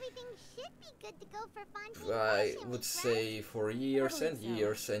 Everything should be good to go for Fontaine I Fashion would Week, say for years and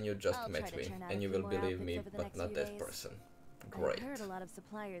years, and you just I'll try met to me, turn out and a you few will more believe outfits me, over the but next not few that days. person. I Great. heard a lot of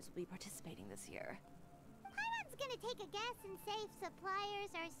suppliers will be participating this year. Paimon's gonna take a guess and say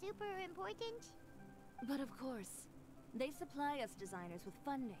suppliers are super important. But of course, they supply us designers with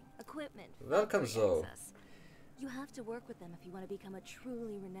funding, equipment, Welcome, factory Zoe. access. You have to work with them if you want to become a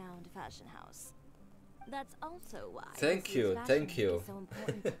truly renowned fashion house. That's also why Thank this you, year's Fashion thank Week you. is so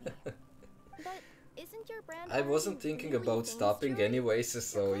important to me. But isn't your brand I wasn't already thinking really about famous, stopping Jerry? anyways, Your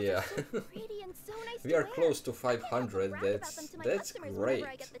so clothes yeah. are so pretty and so nice We to are wear. close to I can't help but 500. brag about That's them to my that's customers great. whenever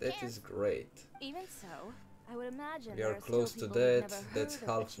I get the That chance. is great. Even so, I would imagine We there are are close still to people who've that. never That's heard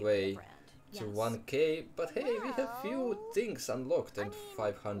of the halfway Cheerio brand. to Yes. 1k, but hey, we have few Well, things unlocked I and mean,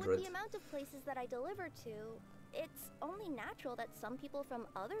 500. with the amount of places that I deliver to, it's only natural that some people from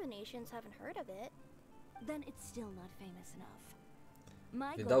other nations haven't heard of it. Then it's still not famous enough.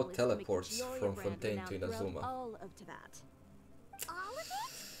 My Without goal is to make the teleports Cheerio from brand Fontaine to renowned throughout Inazuma. all of Tibet. All of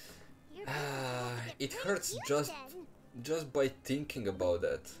it? Your Ah, business is it pretty hurts huge just then. by thinking about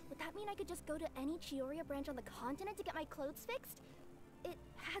that. Would that mean I could just go to any Chioria branch on the continent to get my clothes fixed? It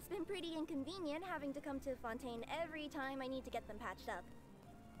has been pretty inconvenient having to come to Fontaine every time I need to get them patched up.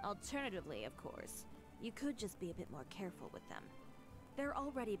 Alternatively, of course, you could just be a bit more careful with them. They're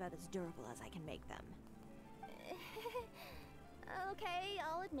already about as durable as I can make them. Okay,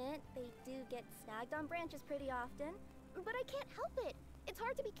 I'll admit, they do get snagged on branches pretty often, but I can't help it. It's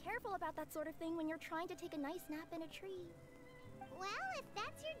hard to be careful about that sort of thing when you're trying to take a nice nap in a tree. Well, if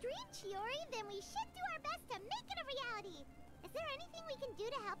that's your dream, Chiori, then we should do our best to make it a reality. Is there anything we can do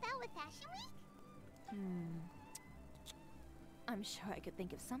to help out with Fashion Week? I'm sure I could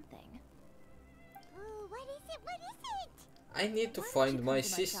think of something. Ooh, what is it? What is it? I need to Why don't find you my come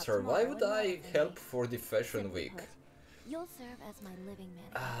to my shop sister. Why tomorrow would and I learn from help me? for the fashion Simply week? put, you'll serve as my living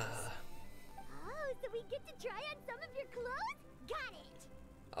mannequin. Ah, Oh, so we get to try on some of your clothes? Got it.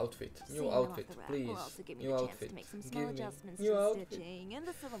 outfit. Seeing New them off outfit, the rack please. will also give me New the chance outfit. to make some Give small me adjustments new to outfit. stitching and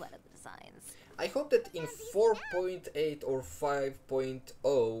the silhouette of the designs. I hope that in 4.8 or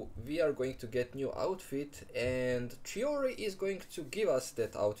 5.0 we are going to get new outfit, and Chiori is going to give us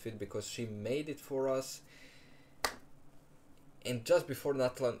that outfit because she made it for us. And just before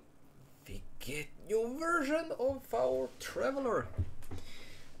Natlan, we get new version of our Traveler.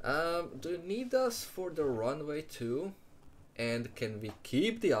 Do you need us for the runway too? And can we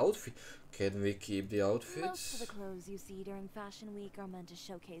keep the outfit? Can we keep the Most of outfits? the clothes you see during Fashion Week are meant to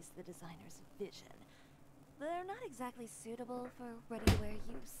showcase the designer's vision. They're not exactly suitable for ready-to-wear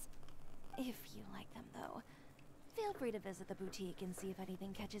use. If you like them, though, feel free to visit the boutique and see if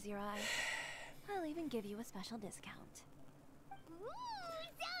anything catches your eye. I'll even give you a special discount. Ooh,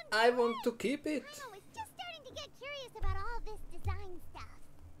 sounds I want to keep it. I was just starting to get curious about all this design stuff.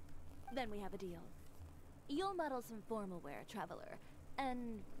 Then we have a deal. You'll model some formal wear, Traveler,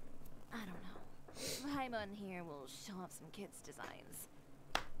 and I don't know. Paimon here will show off some kids' designs.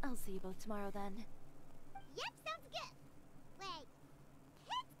 I'll see you both tomorrow then. Yep, sounds good. Wait,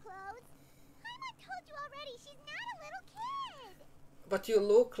 kids' clothes? Paimon told you already she's not a little kid. But you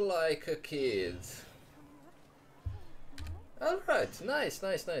look like a kid. Alright, nice.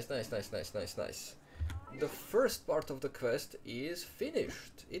 The first part of the quest is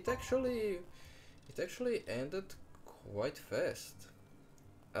finished. It actually ended quite fast.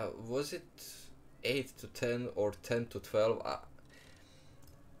 Was it 8 to 10 or 10 to 12?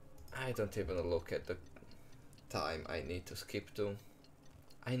 I don't even look at the time I need to skip to.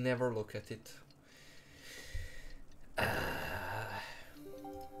 I never look at it.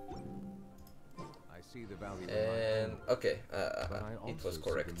 I see the value And okay, but I it was also see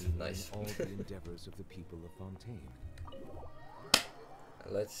correct. the meaning Nice. in all the endeavors of the people of Fontaine.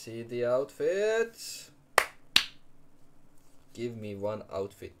 Let's see the outfits. Give me one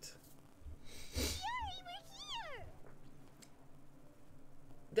outfit. Yuri, we're here!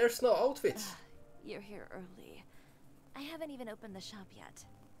 There's no outfits. You're here early. I haven't even opened the shop yet.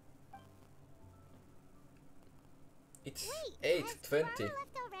 It's Wait, has 8:20. Ferrara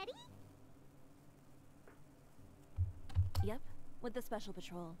left already? Yep, with the special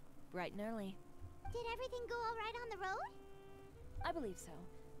patrol. Bright and early. Did everything go all right on the road? I believe so.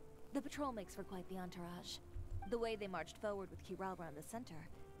 The patrol makes for quite the entourage. The way they marched forward with Kiralra in the center,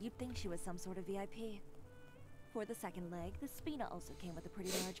 you'd think she was some sort of VIP. For the second leg, the Spina also came with a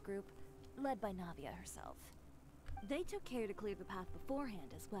pretty large group, led by Navia herself. They took care to clear the path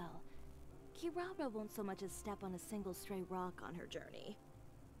beforehand as well. Kiralra won't so much as step on a single stray rock on her journey.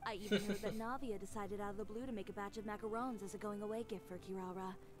 I even heard that Navia decided out of the blue to make a batch of macarons as a going-away gift for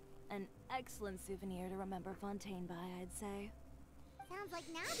Kiralra. An excellent souvenir to remember Fontaine by, I'd say. Sounds like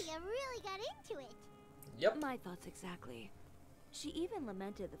Navia really got into it. Yep. My thoughts exactly. She even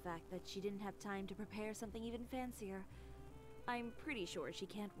lamented the fact that she didn't have time to prepare something even fancier. I'm pretty sure she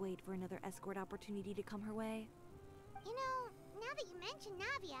can't wait for another escort opportunity to come her way. You know, now that you mention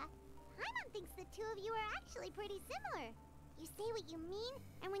Navia, Paimon thinks the two of you are actually pretty similar. You say what you mean,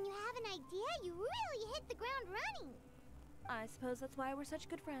 and when you have an idea, you really hit the ground running. I suppose that's why we're such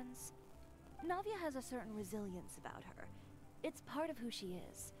good friends. Navia has a certain resilience about her. It's part of who she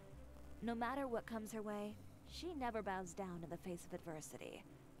is. No matter what comes her way, she never bows down in the face of adversity.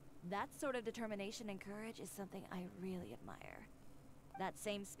 That sort of determination and courage is something I really admire. That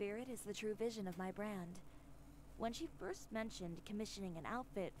same spirit is the true vision of my brand. When she first mentioned commissioning an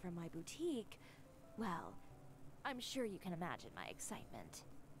outfit from my boutique, well, I'm sure you can imagine my excitement.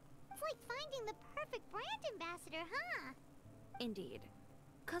 It's like finding the perfect brand ambassador, huh? Indeed.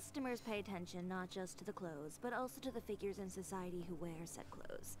 Customers pay attention not just to the clothes, but also to the figures in society who wear said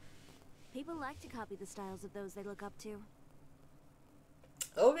clothes. People like to copy the styles of those they look up to.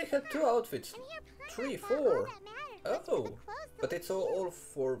 Oh, we have 2 outfits. And here Paimon 3, thought 4. all that mattered was for Oh, the clothes to but look it's all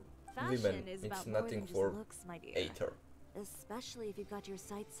for Fashion women. is It's about more nothing than just for looks, my dear. Aether. Especially if you've got your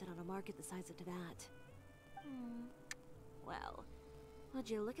sights set on a market the size of Teyvat. Well, would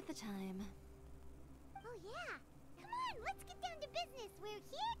you look at the time? Oh yeah! Come on, let's get down to business. We're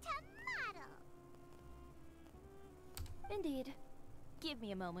here to model. Indeed. Give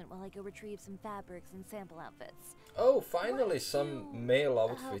me a moment while I go retrieve some fabrics and sample outfits. Oh, finally Why don't some you male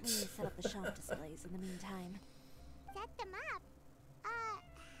help me outfits. set up the shop displays in the meantime. Set them up.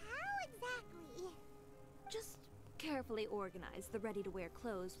 How exactly? Just carefully organize the ready-to-wear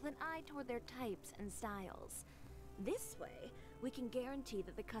clothes with an eye toward their types and styles. This way, we can guarantee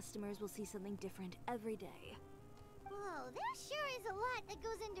that the customers will see something different every day. Whoa, there sure is a lot that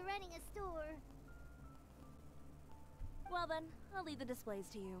goes into running a store. Well then, I'll leave the displays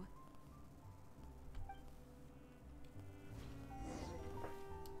to you.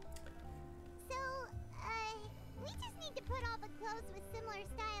 So, we just need to put all the clothes with similar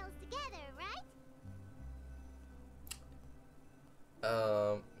styles together, right?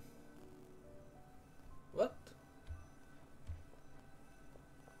 What?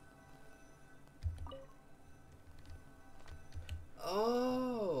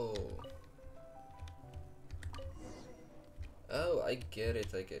 Oh. Oh, I get it,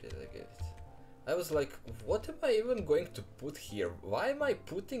 I get it, I get it. I was like, what am I even going to put here? Why am I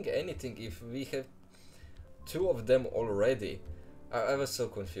putting anything if we have 2 of them already? I was so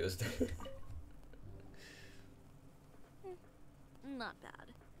confused. Not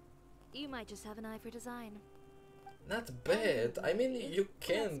bad. You might just have an eye for design. Not bad. I mean, you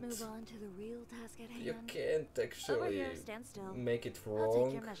can't. Let's move on to the real task at hand. You can't Over actually here, stand still. make it I'll take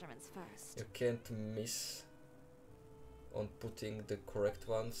wrong. your measurements first. You can't miss on putting the correct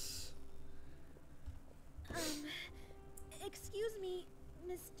ones. Excuse me,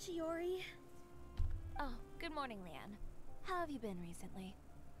 Miss Chiori. Oh, good morning, Leanne. How have you been recently?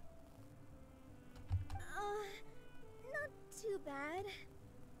 Not too bad.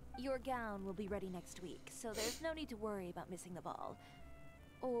 Your gown will be ready next week, so there's no need to worry about missing the ball.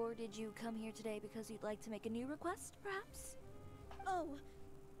 Or did you come here today because you'd like to make a new request, perhaps? Oh,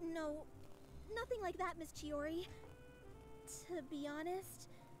 no. Nothing like that, Miss Chiori. To be honest,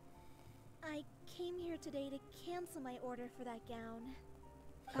 I came here today to cancel my order for that gown.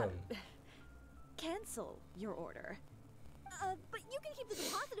 Cancel your order. But you can keep the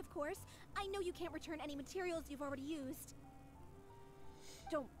deposit, of course. I know you can't return any materials you've already used.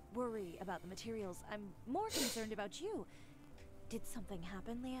 Don't worry about the materials. I'm more concerned about you. Did something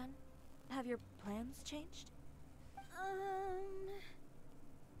happen, Leanne? Have your plans changed?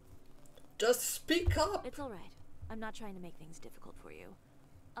 Just speak up! It's alright. I'm not trying to make things difficult for you.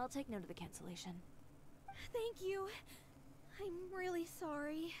 I'll take note of the cancellation. Thank you. I'm really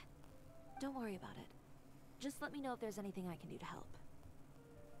sorry. Don't worry about it. Just let me know if there's anything I can do to help.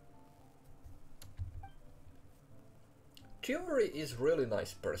 Chiori is really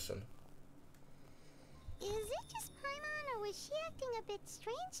nice person. Is it just Paimon, or was she acting a bit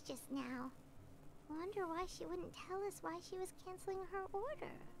strange just now? Wonder why she wouldn't tell us why she was canceling her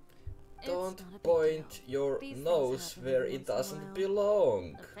order. Don't It's not a big point deal. your These things nose happen where every it once in a doesn't while.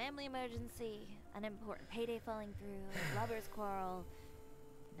 belong. A family emergency, an important payday falling through, a lover's quarrel,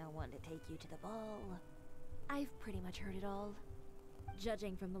 no one to take you to the ball. I've pretty much heard it all.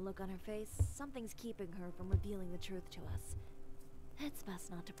 Judging from the look on her face, something's keeping her from revealing the truth to us. It's best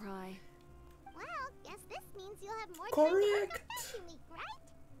not to pry. Well, guess this means you'll have more time to work Correct! on Fashion Week, right?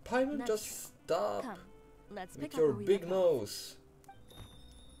 Paimon, That's just stop Come, let's pick with up your where we big left off. nose.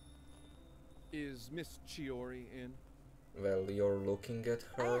 Is Miss Chiori in? Well, you're looking at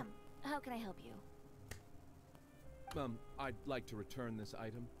I her. am. How can I help you? I'd like to return this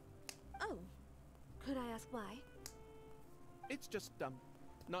item. Oh. Could I ask why? It's just,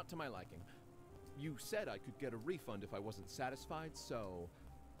 not to my liking. You said I could get a refund if I wasn't satisfied, so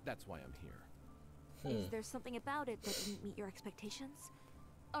that's why I'm here. Is there something about it that didn't meet your expectations?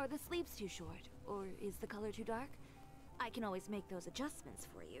 Are the sleeves too short? Or is the color too dark? I can always make those adjustments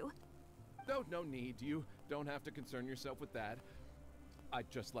for you. No need. You don't have to concern yourself with that. I'd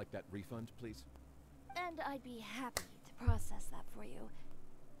just like that refund, please. And I'd be happy to process that for you.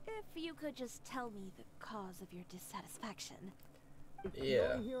 If you could just tell me the cause of your dissatisfaction.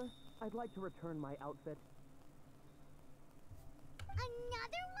 Yeah. Here, I'd like to return my outfit.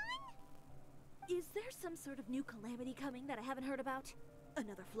 Another one? Is there some sort of new calamity coming that I haven't heard about?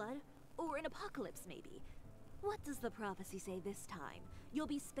 Another flood? Or an apocalypse, maybe? What does the prophecy say this time? You'll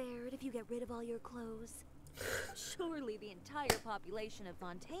be spared if you get rid of all your clothes? Surely the entire population of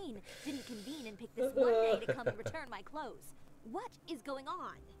Fontaine didn't convene and pick this one day to come and return my clothes. What is going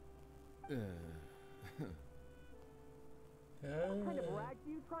on? What kind of rags are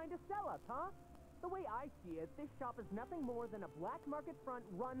you trying to sell us, huh? The way I see it, this shop is nothing more than a black market front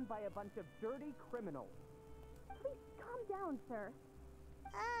run by a bunch of dirty criminals. Please calm down, sir.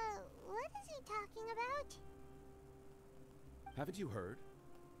 What is he talking about? Haven't you heard?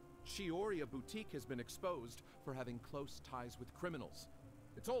 Chioria Boutique has been exposed for having close ties with criminals.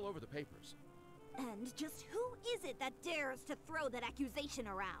 It's all over the papers. And just who is it that dares to throw that accusation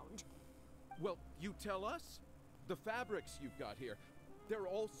around? Well, you tell us. The fabrics you've got here, they're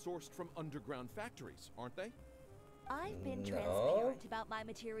all sourced from underground factories, aren't they? I've been No. transparent about my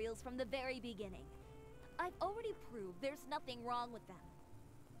materials from the very beginning. I've already proved there's nothing wrong with them.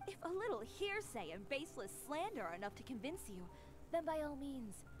 If a little hearsay and baseless slander are enough to convince you, then by all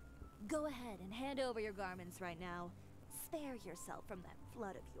means, go ahead and hand over your garments right now. Spare yourself from that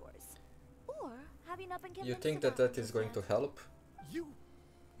flood of yours. Or have you not been convinced? You think that about that is going to yet? help? You...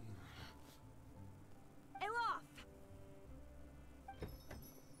 Elof!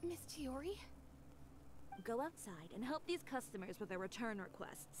 Miss Chiori? Go outside and help these customers with their return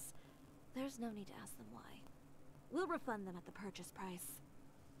requests. There's no need to ask them why. We'll refund them at the purchase price.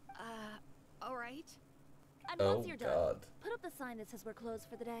 Alright. And Oh once you're done, God. put up the sign that says we're closed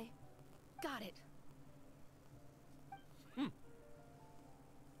for the day. Got it.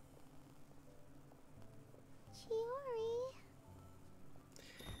 Chiori.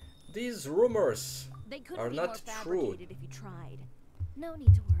 These rumors They couldn't are be not more true. fabricated if you tried. No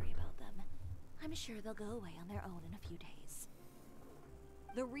need to worry about them. I'm sure they'll go away on their own in a few days.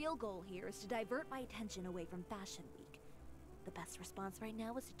 The real goal here is to divert my attention away from Fashion Week. The best response right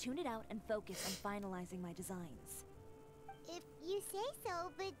now is to tune it out and focus on finalizing my designs. If you say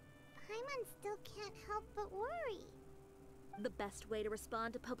so, but Paimon still can't help but worry. The best way to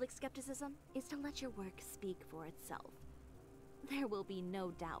respond to public skepticism is to let your work speak for itself. There will be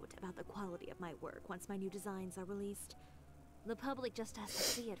no doubt about the quality of my work once my new designs are released. The public just has to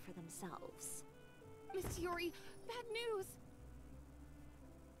see it for themselves. Miss Chiori, bad news!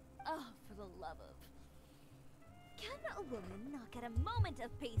 Oh, for the love of... Can a woman not get a moment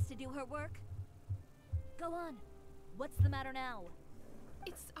of peace to do her work? Go on. What's the matter now?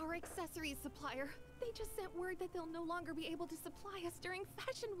 It's our accessories supplier. They just sent word that they'll no longer be able to supply us during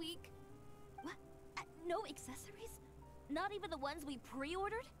Fashion Week. What? No accessories? Not even the ones we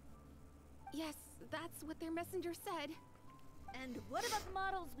pre-ordered? Yes, that's what their messenger said. And what about the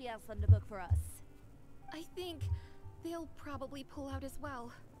models we asked them to book for us? I think they'll probably pull out as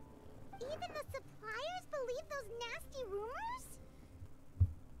well. Even the suppliers believe those nasty rumors?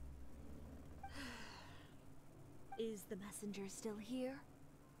 Is the messenger still here?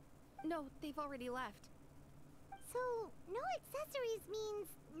 No, they've already left. So, no accessories means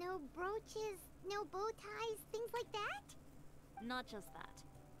no brooches, no bow ties, things like that? Not just that.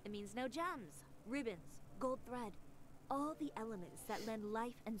 It means no gems, ribbons, gold thread. All the elements that lend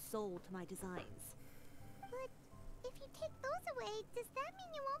life and soul to my designs. But if you take those away, does that mean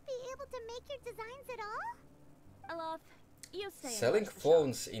you won't be able to make your designs at all? Alof, you stay and Selling watch the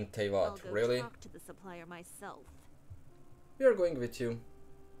phones shop. in I'll Teyvat, go really? talk to the supplier myself. We are going with you.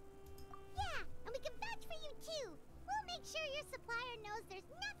 Yeah, and we can vouch for you too. We'll make sure your supplier knows there's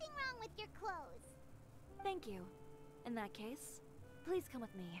nothing wrong with your clothes. Thank you. In that case, please come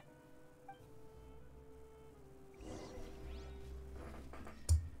with me.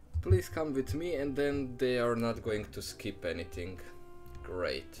 Please come with me, and then they are not going to skip anything.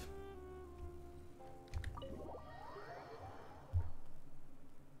 Great.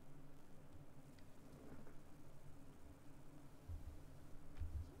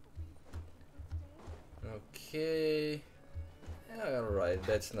 Okay. Alright,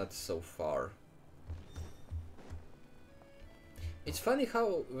 that's not so far. It's funny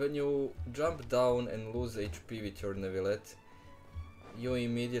how when you jump down and lose HP with your Neuvillette, you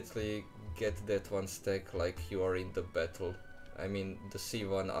immediately get that one stack like you are in the battle. I mean, the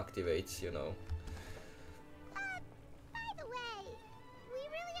C1 activates, you know. By the way, we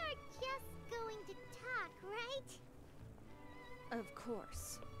really are just going to talk, right? Of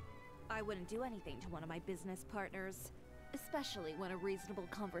course. I wouldn't do anything to one of my business partners, especially when a reasonable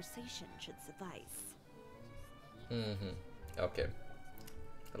conversation should suffice. Okay.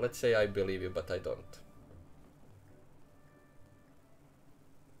 Let's say I believe you, but I don't.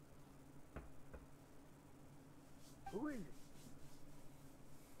 Who is it?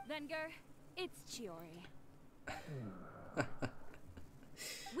 Venger, it's Chiori.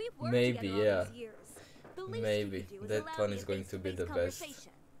 We've worked Maybe, together all yeah. these years. The least Maybe. you could do is That allow one me is a going to be the face-to-face best.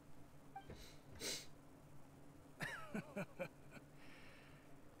 conversation.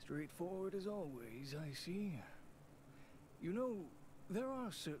 Straightforward as always, I see. You know, there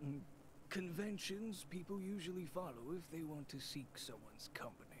are certain conventions people usually follow if they want to seek someone's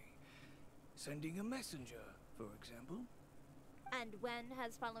company. Sending a messenger, for example. And when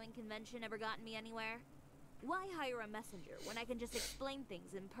has following convention ever gotten me anywhere? Why hire a messenger when I can just explain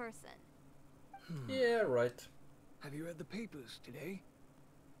things in person? Yeah, right. Have you read the papers today?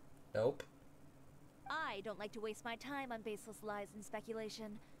 Nope. I don't like to waste my time on baseless lies and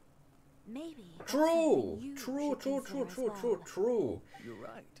speculation. Maybe that's True! something you True, should true, consider true, as true, well. true, true. You're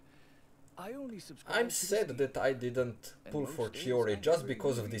right. I only subscribe I'm to the sad Steam. that I didn't And pull most for days Chiori I just never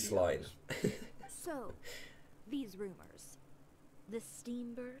because even of read this the line. others. So, these rumors. The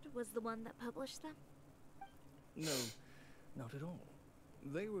Steambird was the one that published them? No, not at all.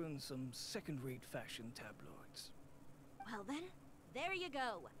 They were in some second-rate fashion tabloids. Well then, there you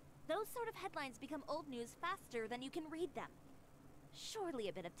go. Those sort of headlines become old news faster than you can read them. Surely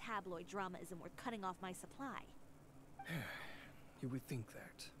a bit of tabloid drama isn't worth cutting off my supply. You would think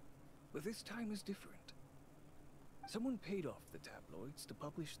that. But this time is different. Someone paid off the tabloids to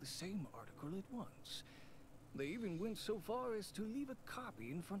publish the same article at once. They even went so far as to leave a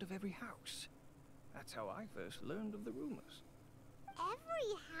copy in front of every house. That's how I first learned of the rumors.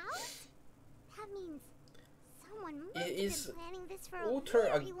 Every house? That means someone must have Is been planning this for a Uther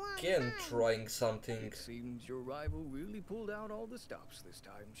very long again time. trying something? It seems your rival really pulled out all the stops this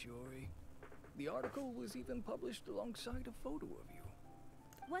time, Shiori. The article was even published alongside a photo of you.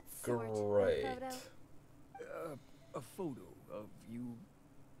 What sort Great. of photo? A photo of you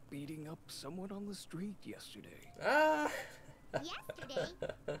beating up someone on the street yesterday. Ah! Yesterday?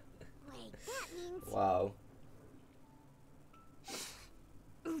 Wait, that means... Wow.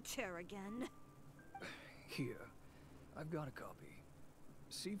 Uther again. Here, I've got a copy.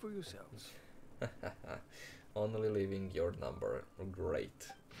 See for yourselves. Only leaving your number. Great.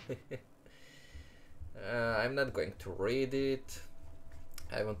 I'm not going to read it.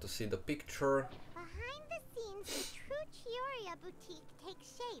 I want to see the picture. Behind the scenes, the true Chioria boutique takes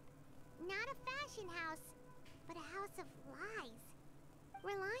shape. Not a fashion house, but a house of lies.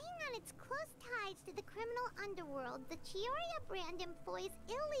 Relying on its close ties to the criminal underworld, the Chioria brand employs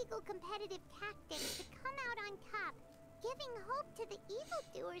illegal competitive tactics to come out on top, giving hope to the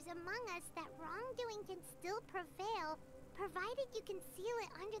evildoers among us that wrongdoing can still prevail, provided you conceal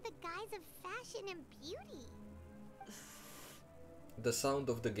it under the guise of fashion and beauty. The sound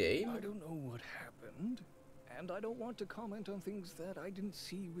of the game? I don't know what happened, and I don't want to comment on things that I didn't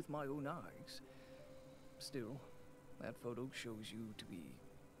see with my own eyes. Still, that photo shows you to be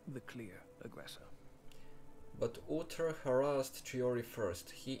the clear aggressor. But Uther harassed Chiori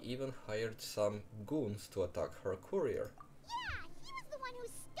first. He even hired some goons to attack her courier. Yeah, he was the one who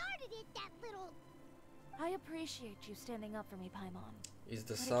started it, that little... I appreciate you standing up for me, Paimon. Is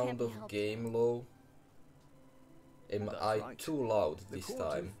the But it sound can't be of helped. game low? Am That's I right. too loud The this court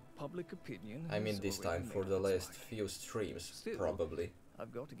time? of public opinion I mean has this already time for made the its last mind. few streams, Still, probably.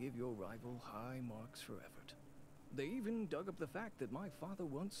 I've got to give your rival high marks for effort. They even dug up the fact that my father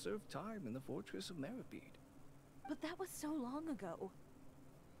once served time in the fortress of Meripede. But that was so long ago.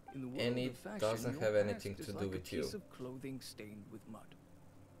 In the world And it of fashion, doesn't your have past anything is to do like with a you. piece of clothing stained with mud.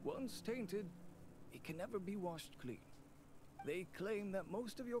 Once tainted, it can never be washed clean. They claim that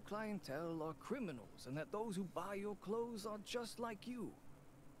most of your clientele are criminals and that those who buy your clothes are just like you.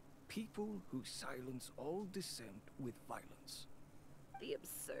 People who silence all dissent with violence. The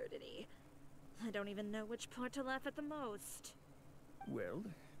absurdity. I don't even know which part to laugh at the most. Well,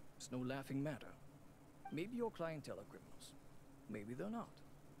 it's no laughing matter. Maybe your clientele are criminals. Maybe they're not.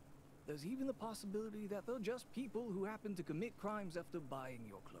 there's even the possibility that they're just people who happen to commit crimes after buying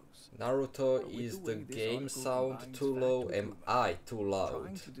your clothes. Naruto, But with is the the way this game article sound combines too fact low? with Am rumor, I too loud?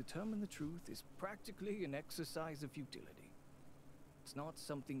 Trying to determine the truth is practically an exercise of futility. It's not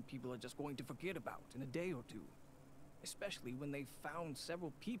something people are just going to forget about in a day or two, especially when they've found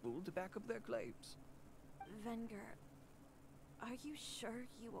several people to back up their claims. Venger, are you sure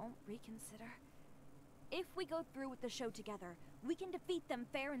you won't reconsider? If we go through with the show together, we can defeat them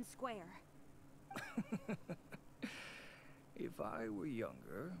fair and square. If I were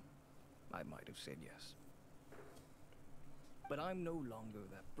younger, I might have said yes. But I'm no longer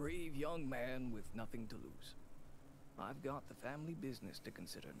that brave young man with nothing to lose. I've got the family business to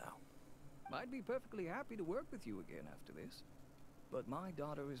consider now. I'd be perfectly happy to work with you again after this, but my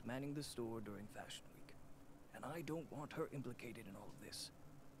daughter is manning the store during Fashion Week, and I don't want her implicated in all of this.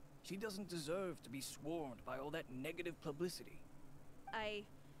 She doesn't deserve to be swarmed by all that negative publicity. I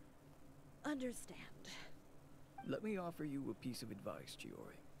understand. Let me offer you a piece of advice,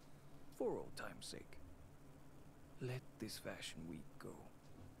 Chiori. For old time's sake. Let this Fashion Week go.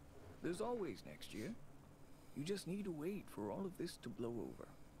 There's always next year. You just need to wait for all of this to blow over.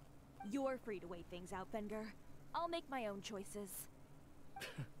 You're free to wait things out, Venger. I'll make my own choices.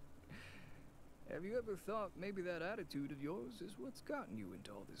 Have you ever thought maybe that attitude of yours is what's gotten you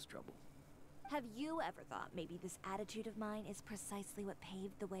into all this trouble? Have you ever thought maybe this attitude of mine is precisely what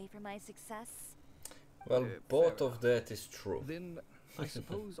paved the way for my success? Well, both of that is true. Then I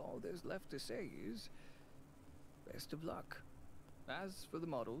suppose all there's left to say is best of luck. As for the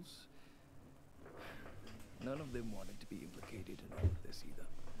models, none of them wanted to be implicated in all of this either.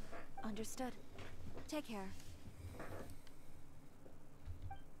 Understood. Take care.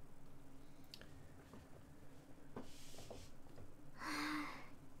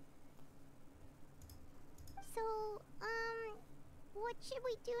 So, what should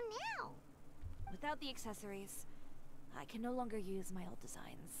we do now? Without the accessories, I can no longer use my old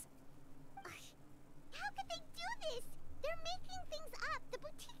designs. How could they do this? They're making things up. The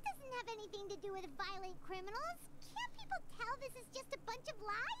boutique doesn't have anything to do with violent criminals. Can't people tell this is just a bunch of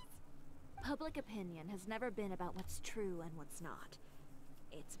lies? Public opinion has never been about what's true and what's not.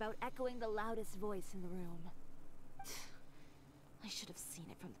 It's about echoing the loudest voice in the room. I should have seen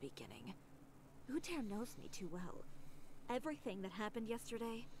it from the beginning. Uter knows me too well. Everything that happened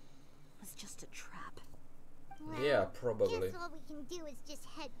yesterday was just a trap. Well, Yeah, probably. Guess all we can do is just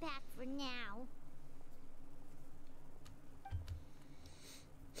head back for now.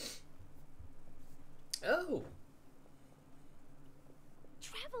 Oh!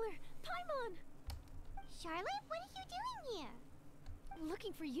 Traveler, Paimon! Charlotte, what are you doing here?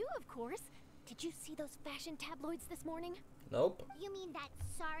 Looking for you, of course. Did you see those fashion tabloids this morning? Nope. You mean that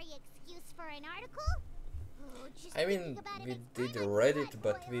sorry excuse for an article? Oh, just I thinking mean, about it we makes did my blood read it,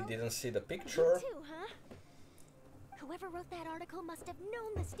 but we boil. didn't see the picture. You too, huh? Whoever wrote that article must have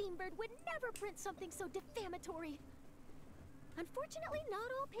known the Steambird would never print something so defamatory. Unfortunately, not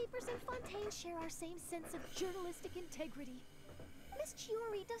all papers in Fontaine share our same sense of journalistic integrity. Miss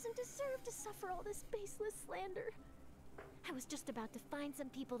Chiori doesn't deserve to suffer all this baseless slander. I was just about to find some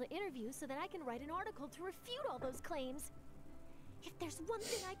people to interview so that I can write an article to refute all those claims. If there's one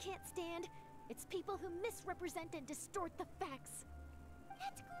thing I can't stand, it's people who misrepresent and distort the facts.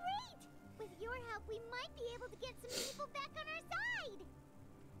 That's great! With your help, we might be able to get some people back on our side!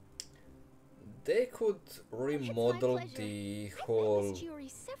 They could remodel pleasure. the I've whole met Miss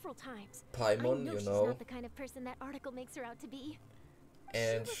Chiori several times. I Paimon, know you she's know, not the kind of person that article makes her out to be.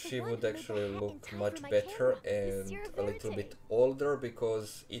 and was the she one would who made the actually hat in look time much for my better camera, and Monsieur a little Verite. bit older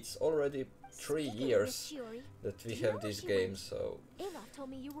because it's already 3 Speaking of years Miss Chiori, that we do you know have where this she game, went? so Olaf told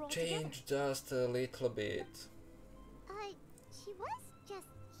me you were all change just a little bit. She was just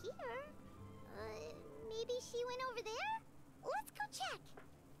here. Maybe she went over there? Let's go check!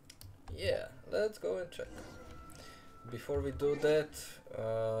 Yeah, let's go and check. Before we do that,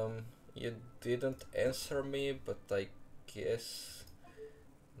 you didn't answer me, but I guess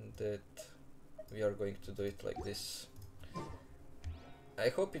that we are going to do it like this. I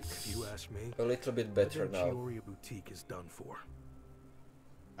hope it's If you ask me, a little bit I better think now. Chiori Boutique is done for.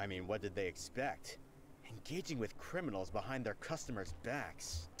 I mean, what did they expect? Engaging with criminals behind their customers'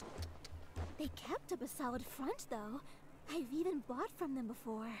 backs. They kept up a solid front, though. I've even bought from them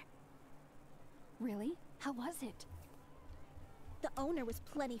before. Really? How was it? The owner was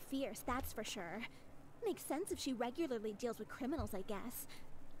plenty fierce, that's for sure. Makes sense if she regularly deals with criminals, I guess.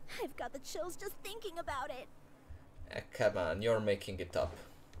 I've got the chills just thinking about it. Come on, you're making it up.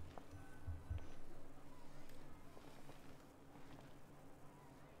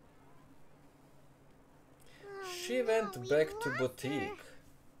 She went we back to lost boutique. her.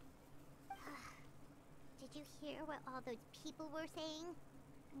 all those people were saying.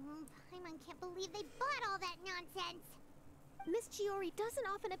 Paimon can't believe they bought all that nonsense. Miss Chiori doesn't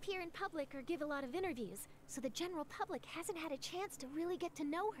often appear in public or give a lot of interviews, so the general public hasn't had a chance to really get to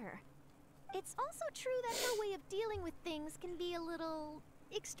know her. It's also true that her way of dealing with things can be a little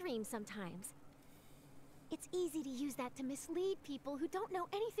extreme sometimes. It's easy to use that to mislead people who don't know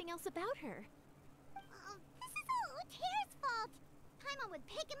anything else about her. This is all Tailor's fault. Paimon would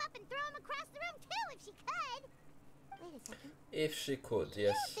pick him up and throw him across the room too if she could. Wait a second. If she could,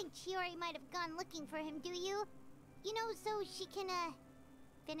 yes. You don't think Chiori might have gone looking for him, do you? You know, so she can,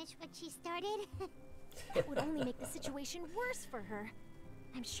 finish what she started? That would only make the situation worse for her.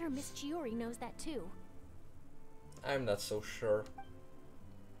 I'm sure Miss Chiori knows that too. I'm not so sure.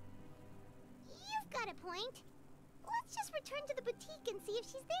 You've got a point. Let's just return to the boutique and see if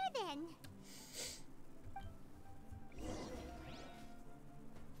she's there then.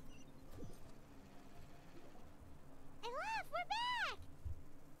 Elaf, we're back!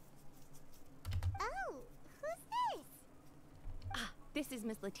 Oh, who's this? Ah, this is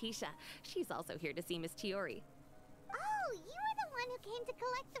Miss Letitia. She's also here to see Miss Chiori. Oh, you were the one who came to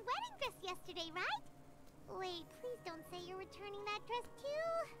collect the wedding dress yesterday, right? Wait, please don't say you're returning that dress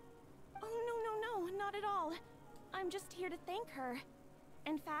too. Oh, no, not at all. I'm just here to thank her.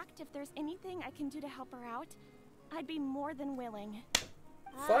 In fact, if there's anything I can do to help her out, I'd be more than willing.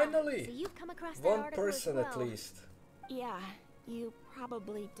 Finally! So you've come across that One article person as at well. least. Yeah, you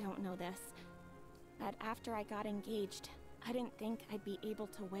probably don't know this, but after I got engaged, I didn't think I'd be able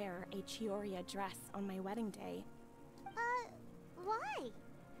to wear a Chioria dress on my wedding day. Why?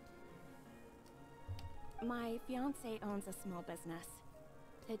 My fiancé owns a small business.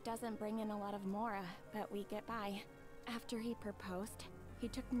 It doesn't bring in a lot of mora, but we get by. After he proposed, he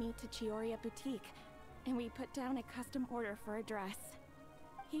took me to Chioria Boutique, and we put down a custom order for a dress.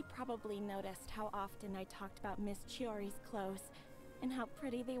 He probably noticed how often I talked about Miss Chiori's clothes, and how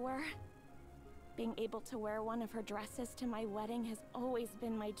pretty they were. Being able to wear one of her dresses to my wedding has always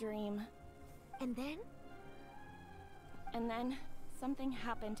been my dream. And then? And then, something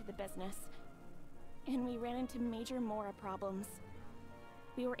happened to the business, and we ran into major mora problems.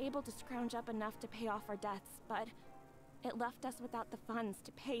 We were able to scrounge up enough to pay off our debts, but it left us without the funds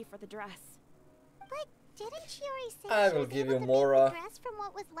to pay for the dress. But didn't Chiori say I she will was give able you to mora. make the dress from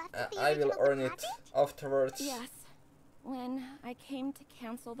what was left of the I will original earn it deposit? afterwards. Yes. When I came to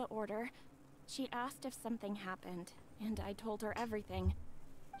cancel the order, she asked if something happened, and I told her everything.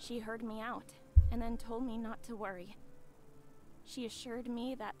 She heard me out, and then told me not to worry. She assured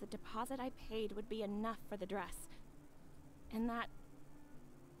me that the deposit I paid would be enough for the dress, and that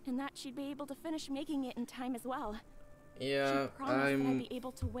she'd be able to finish making it in time as well. Yeah, she promised that I'd I'm be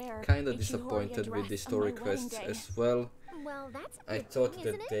able to wear kinda a Chihoria disappointed with the dress on story my wedding quests day. as well. Well, that's a I good thought thing, that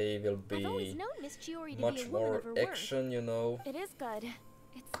isn't it? they will I've always be known Miss Chiori to much be a woman more of her word. action, you know. It is good.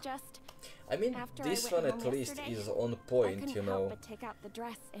 It's just I mean, after I this went one home at least yesterday, is on I point, couldn't you help know. but take out the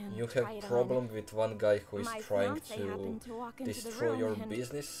dress and You try have it problem on. with one guy who is My trying fiancé happened to walk into the destroy room your and-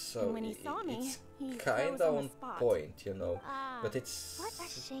 business, so and when he saw me, it's he froze kinda on the on spot. point, you know. Ah, But it's what a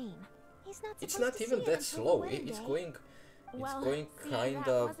shame. He's not it's supposed not to even see it that until the slow. wedding It's day. going Well, going see, that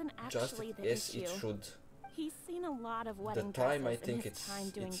kinda wasn't just actually the as it issue. should. He's seen a lot of The wedding time I dresses think in his time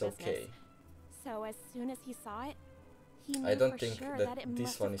doing it's business. okay. So as soon as he saw it, he knew I don't for think sure that it this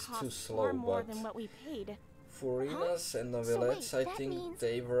must one have is cost too far slow, more but than what we paid. Furinas and So novelettes, wait, I that think means-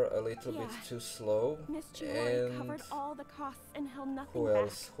 they were a little bit Yeah. too slow. Miss Chiori And covered all the costs and held nothing who back.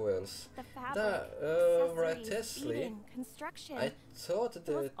 else? Who else? The fabric, Right, accessories, Tesla. feeding, construction. I thought it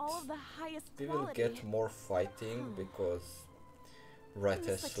was that all of the highest we quality. will get more fighting because right,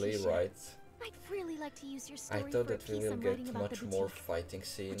 Miss Tesla, Letitia, right? I'd really like to use your I story thought for a that we piece will I'm get writing about much the more boutique. fighting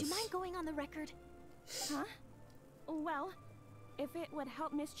scenes. Would you mind going on the record? Huh? Well, if it would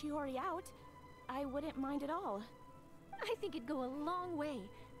help Miss Chiori out, I wouldn't mind at all. I think it'd go a long way.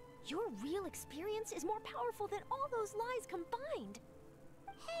 Your real experience is more powerful than all those lies combined.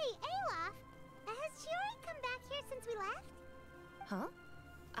 Hey, Olaf! Has Chiori come back here since we left? Huh?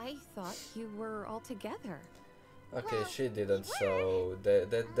 I thought you were all together. Okay, Well, she didn't, we so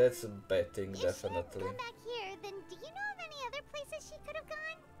that's a bad thing, If she had definitely. come back here, then do you know of any other places she could have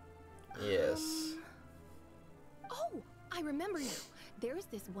gone? Yes. Oh, I remember now. There's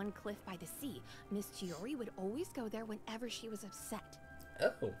this one cliff by the sea. Miss Chiori would always go there whenever she was upset.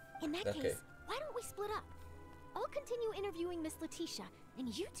 Oh, In that okay. case, why don't we split up? I'll continue interviewing Miss Letitia,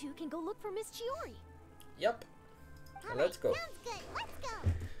 and you two can go look for Miss Chiori. Yep. All Let's right, go. Sounds good. Let's go.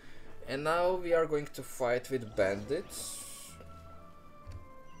 And now we are going to fight with bandits.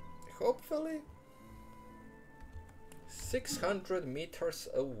 Hopefully. 600 meters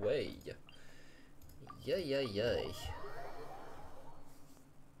away. Yay, yay, yay.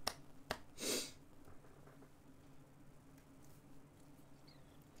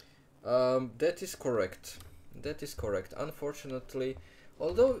 That is correct. That is correct. Unfortunately,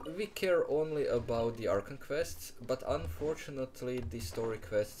 although we care only about the Arkham quests, but unfortunately the story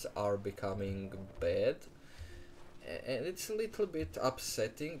quests are becoming bad, and it's a little bit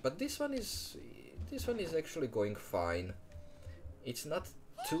upsetting. But this one is actually going fine. It's not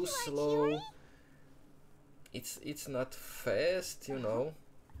too slow. It's not fast, you know.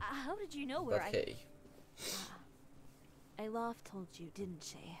 How did you know where But hey, Aloft told you, didn't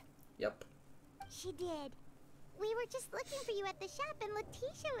she? yep. She did. We were just looking for you at the shop and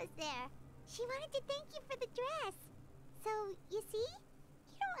Letitia was there. She wanted to thank you for the dress. So, you see?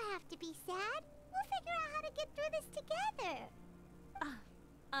 You don't have to be sad. We'll figure out how to get through this together.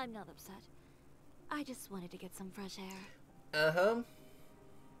 I'm not upset. I just wanted to get some fresh air. Uh-huh.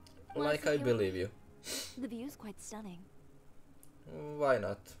 Like I Honestly, believe you. The view's quite stunning. Why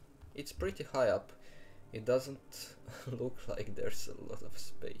not? It's pretty high up. It doesn't look like there's a lot of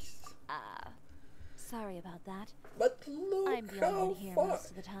space. Sorry about that. But look I'm the only one here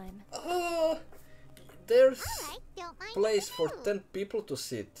most of the time. There's Alright, don't mind place if I for do. 10 people to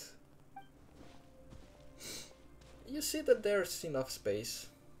sit. You see that there's enough space.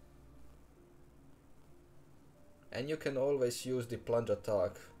 And you can always use the plunge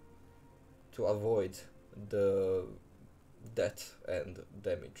attack to avoid the death and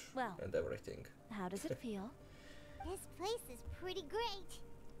damage Well. and everything. How does it feel? This place is pretty great.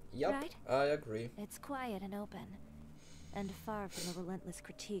 Yup, Right? I agree. It's quiet and open, and far from the relentless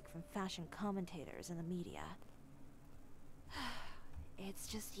critique from fashion commentators and the media. It's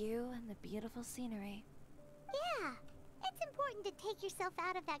just you and the beautiful scenery. Yeah, it's important to take yourself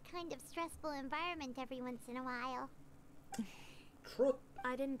out of that kind of stressful environment every once in a while. True.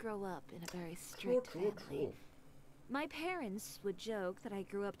 I didn't grow up in a very strict family. True. My parents would joke that I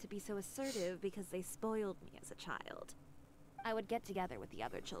grew up to be so assertive because they spoiled me as a child. I would get together with the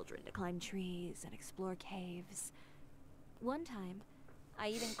other children to climb trees and explore caves. One time, I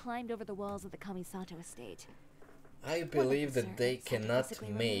even climbed over the walls of the Kamisato estate. I One of believe the that they servants had to cannot physically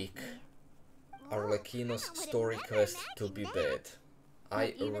remove make me. Arlecchino's I would've story never quest to imagined be that. bad. I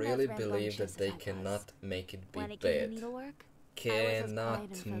even those really believe that rambunctious they as I was, cannot make it be When it came to bad. needlework,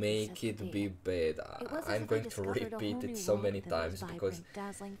 Cannot make it be bad. I'm going to repeat it so many times because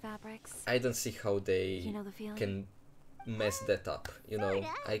dazzling fabrics. I don't see how they You know the feeling? can mess that up. You know, Sorta.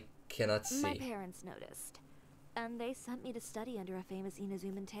 I cannot My see. parents noticed, and they sent me to study under a famous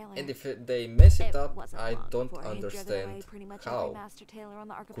Inazuman tailor. And if they mess it up, wasn't I long don't before I had driven away understand pretty much every how master tailor on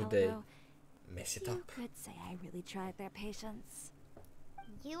the could they archipelago. mess it You up. could say I really tried their patience.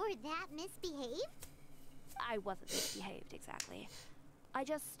 You were that misbehaved? I wasn't misbehaved exactly. I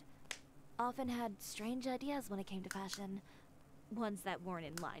just often had strange ideas when it came to fashion. Ones that weren't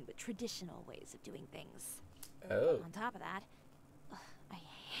in line with traditional ways of doing things. Oh. On top of that, I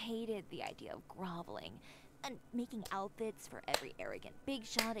hated the idea of groveling and making outfits for every arrogant big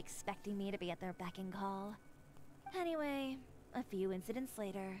shot expecting me to be at their beck and call. Anyway, a few incidents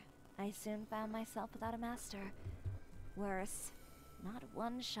later, I soon found myself without a master. Worse, not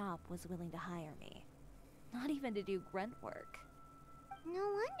one shop was willing to hire me. Not even to do grunt work. No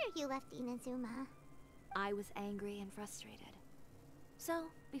wonder you left Inazuma. I was angry and frustrated. So,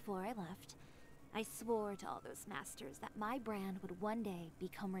 before I left, I swore to all those masters that my brand would one day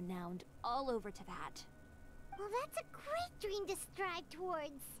become renowned all over Teyvat. Well, that's a great dream to strive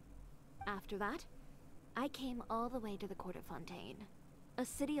towards. After that, I came all the way to the court of Fontaine, a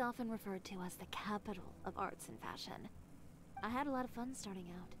city often referred to as the capital of arts and fashion. I had a lot of fun starting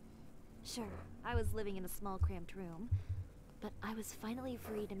out. Sure, I was living in a small cramped room, but I was finally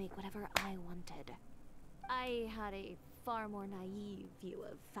free to make whatever I wanted. I had a far more naive view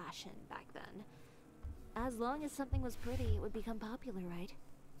of fashion back then. As long as something was pretty, it would become popular, right?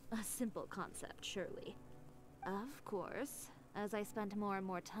 A simple concept, surely. Of course, as I spent more and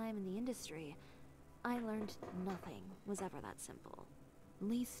more time in the industry, I learned nothing was ever that simple.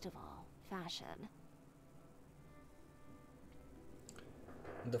 Least of all, fashion.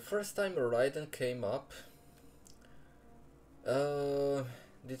 The first time Raiden came up,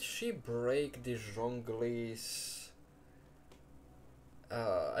 did she break the Zhonglis?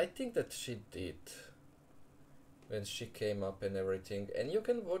 I think that she did. When she came up and everything. And you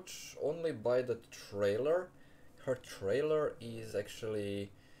can watch only by the trailer. Her trailer is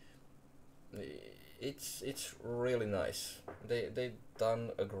actually... It's really nice. They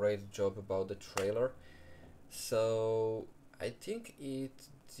done a great job about the trailer. So I think it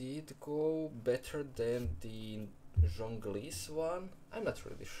did go better than the Zhonglis one. I'm not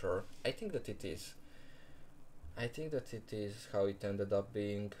really sure. I think that it is. I think that it is how it ended up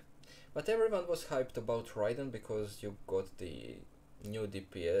being. But everyone was hyped about Raiden because you got the new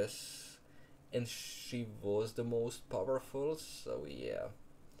DPS and she was the most powerful, so yeah.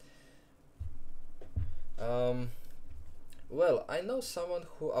 Well, I know someone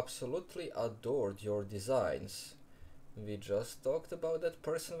who absolutely adored your designs. We just talked about that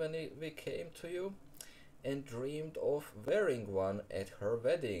person when we came to you and dreamed of wearing one at her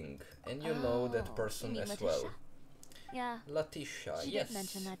wedding. And you know that person you mean as Letitia? well. Yeah. Letitia, She yes. did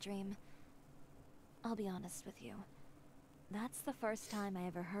mention that dream. I'll be honest with you. That's the first time I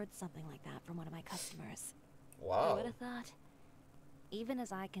ever heard something like that from one of my customers. I Wow. would have thought. Even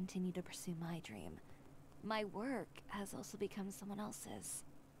as I continue to pursue my dream, my work has also become someone else's.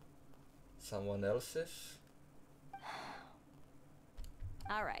 Someone else's?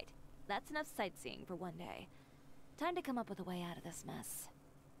 Alright, that's enough sightseeing for one day. Time to come up with a way out of this mess.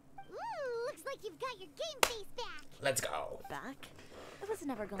 Ooh, looks like you've got your game face back. Let's go. Back? It was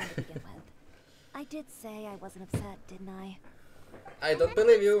never going to begin with. I did say I wasn't upset, didn't I? I don't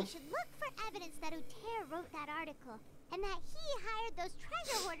believe you. We should look for evidence that Uter wrote that article, and that he hired those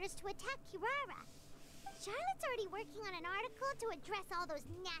treasure hoarders to attack Kirara. Charlotte's already working on an article to address all those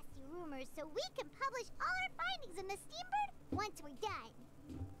nasty rumors so we can publish all our findings in the Steambird once we're done.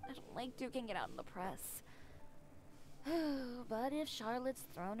 I don't like duking it out in the press. But if Charlotte's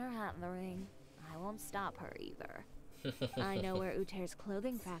thrown her hat in the ring, I won't stop her either. I know where Uter's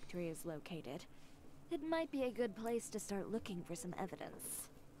clothing factory is located. It might be a good place to start looking for some evidence.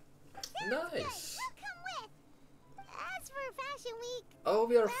 Nice. We'll come with. As for Fashion Week, Oh,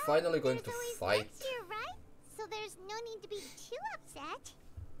 we are finally going to always fight. next year, right? So there's no need to be too upset.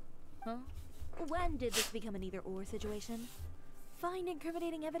 Huh? When did this become an either-or situation? Find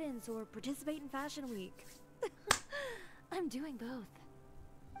incriminating evidence or participate in Fashion Week. I'm doing both.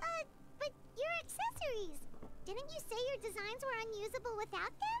 But your accessories. Didn't you say your designs were unusable without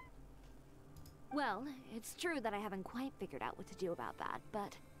them? Well, it's true that I haven't quite figured out what to do about that,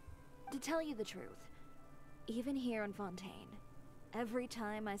 but to tell you the truth, even here in Fontaine, every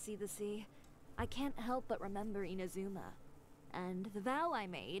time I see the sea, I can't help but remember Inazuma, and the vow I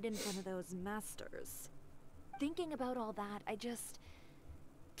made in front of those masters. Thinking about all that, I just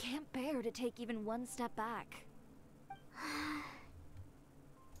can't bear to take even one step back.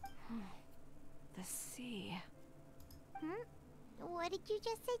 The sea. What did you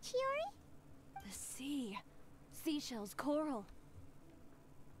just say, Chiori? The sea. Seashells, coral.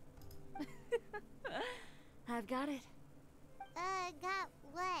 I've got it. Got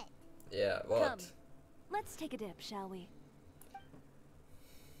what? Yeah, what? Come, let's take a dip, shall we?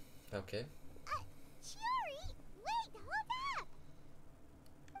 Okay. Chiori! Wait, hold up!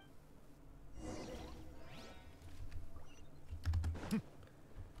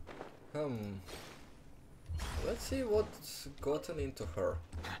 Let's see what's gotten into her.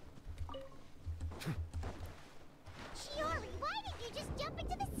 Chiori, why did you just jump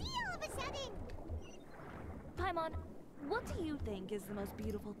into the sea all of a sudden? Paimon, what do you think is the most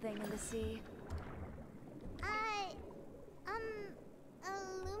beautiful thing in the sea? A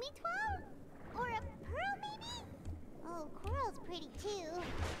Lumitwal? Or a pearl, maybe? Oh, coral's pretty too.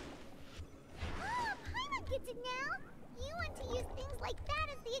 Oh, Paimon gets it now! You want to use things like that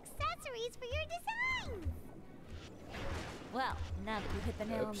as the accessories for your designs! Well, now that you hit the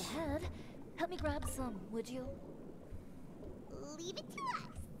nail on the Oops. head, help me grab some, would you? Leave it to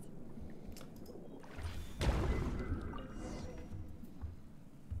us.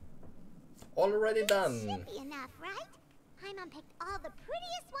 Already Should done. be enough, right? Paimon picked all the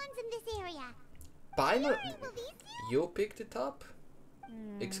prettiest ones in this area. Paimon, Chiori, will these do? you picked it up?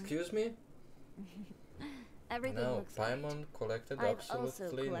 Excuse me? Everything No, looks great. Paimon collected I've also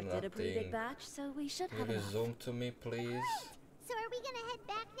absolutely collected a pretty big nothing. batch, so we should Will have you enough. zoom to me, please? So are we gonna head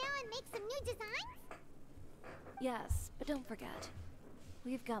back now and make some new designs? Yes, but don't forget,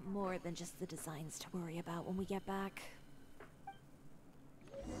 we've got more than just the designs to worry about when we get back.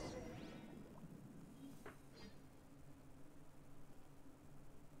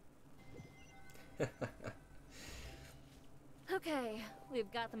 Okay, we've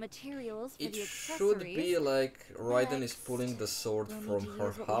got the materials for It the should accessories. be like Raiden is Next, pulling the sword we'll need from to her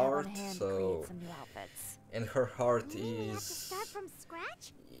use what we have on heart, hand to so... create some new outfits. And her heart You mean we have to is... start from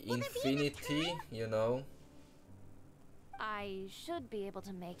scratch? Will there be enough infinity, time? you know? I should be able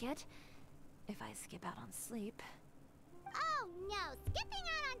to make it if I skip out on sleep. Oh no, skipping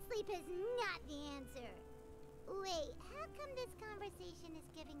out on sleep is not the answer. Wait, how come this conversation is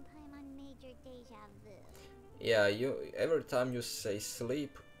giving Paimon major deja vu? Yeah, every time you say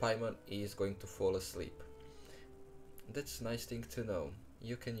sleep, Paimon is going to fall asleep. That's a nice thing to know.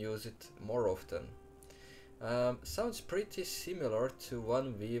 You can use it more often. Sounds pretty similar to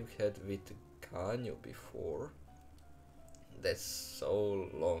one we've had with Kanyo before. That's so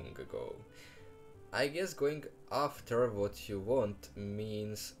long ago. I guess going after what you want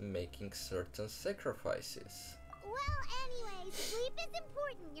means making certain sacrifices. Well, anyway, sleep is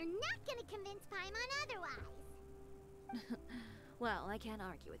important. You're not gonna convince Paimon otherwise. Well, I can't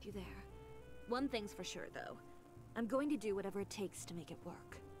argue with you there. One thing's for sure, though. I'm going to do whatever it takes to make it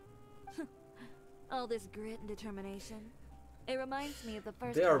work. All this grit and determination. It reminds me of the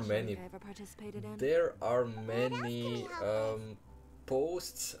first There are fashion many. week I ever participated in. There are many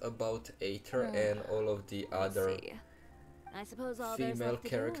posts about Aether and all of the other I suppose all there's female left to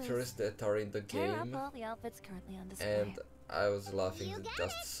do characters is that are in the tear up game, all the outfits currently on display. and I was laughing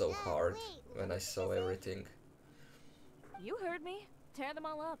just so hard when I saw everything. You heard me. Tear them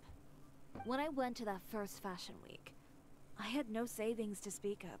all up. When I went to that first fashion week, I had no savings to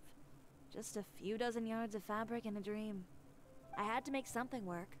speak of. Just a few dozen yards of fabric and a dream. I had to make something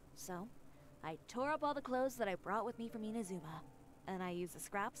work, so I tore up all the clothes that I brought with me from Inazuma, and I used the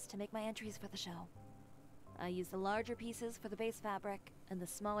scraps to make my entries for the show. I used the larger pieces for the base fabric, and the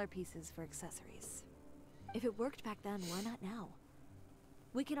smaller pieces for accessories. If it worked back then, why not now?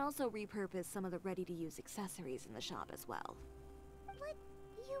 We can also repurpose some of the ready-to-use accessories in the shop as well. But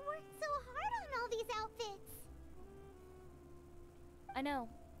you worked so hard on all these outfits. I know.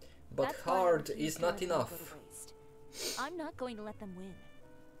 But That's why hard our is team's not cards won't go enough. to waste. I'm not going to let them win,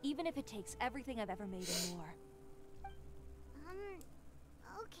 even if it takes everything I've ever made and more.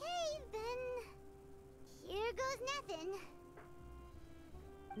 Okay, then. Here goes nothing.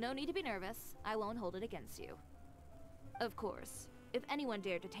 No need to be nervous. I won't hold it against you. Of course, if anyone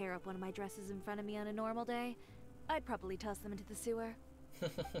dared to tear up one of my dresses in front of me on a normal day, I'd probably toss them into the sewer.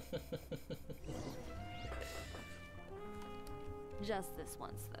 Just this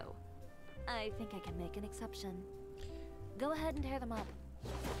once, though. I think I can make an exception. Go ahead and tear them up.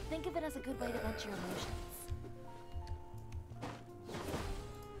 Think of it as a good way to vent your emotions.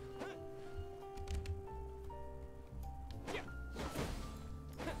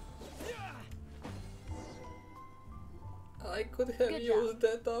 I could have Good used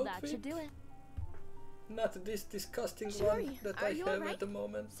that That outfit. should do it. Not this disgusting Shiori, one that are I you have alright? at the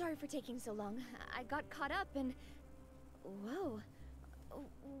moment. Sorry for taking so long. I got caught up and... Whoa.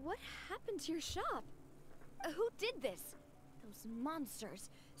 What happened to your shop? Who did this? Those monsters.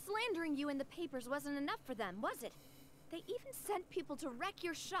 Slandering you in the papers wasn't enough for them, was it? They even sent people to wreck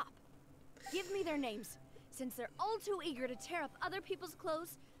your shop. Give me their names. Since they're all too eager to tear up other people's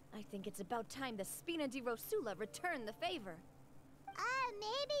clothes, I think it's about time the Spina di Rosula return the favor.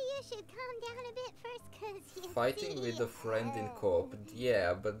 Maybe you should calm down a bit first, cause you Fighting see, with a friend in co-op,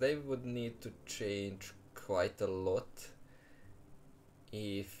 yeah, but they would need to change quite a lot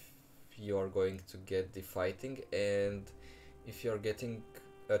if you're going to get the fighting, and if you're getting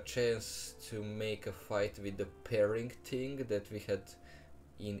a chance to make a fight with the pairing thing that we had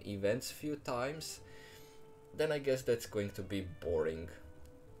in events few times, then I guess that's going to be boring.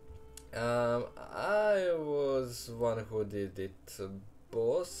 I was one who did it.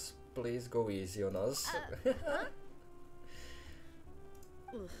 Boss, please go easy on us.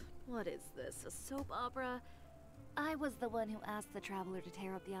 Ugh, what is this, a soap opera? I was the one who asked the traveler to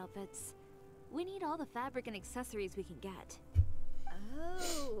tear up the outfits. We need all the fabric and accessories we can get.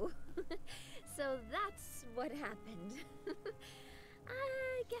 Oh, so that's what happened.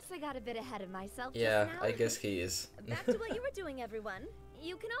 I guess I got a bit ahead of myself Yeah, just now. I guess he is. Back to what you were doing, everyone.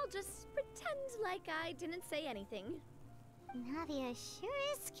 You can all just pretend like I didn't say anything. Navia sure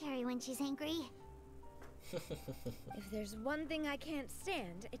is scary when she's angry. If there's one thing I can't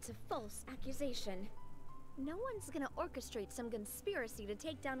stand, it's a false accusation. No one's gonna orchestrate some conspiracy to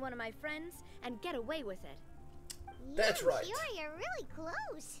take down one of my friends and get away with it. That's right. Shiori are really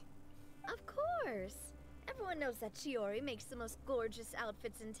close. Of course. Everyone knows that Shiori makes the most gorgeous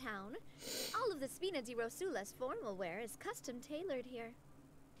outfits in town. All of the Spina di Rosula's formal wear is custom tailored here.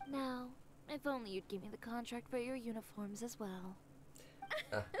 Now, if only you'd give me the contract for your uniforms as well.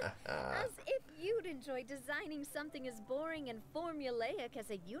 As if you'd enjoy designing something as boring and formulaic as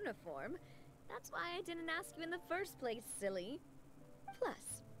a uniform. That's why I didn't ask you in the first place, silly.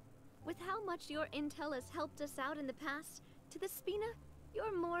 Plus, with how much your intel has helped us out in the past, to the Spina,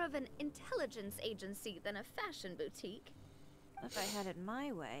 you're more of an intelligence agency than a fashion boutique. If I had it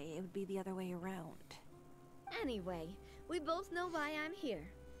my way, it would be the other way around. Anyway, we both know why I'm here.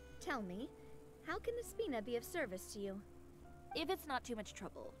 Tell me, how can the Spina be of service to you? If it's not too much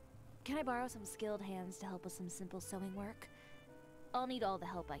trouble, can I borrow some skilled hands to help with some simple sewing work? I'll need all the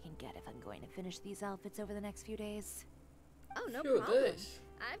help I can get if I'm going to finish these outfits over the next few days. Oh, no Few problem. days.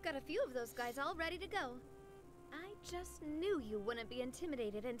 I've got a few of those guys all ready to go. just knew you wouldn't be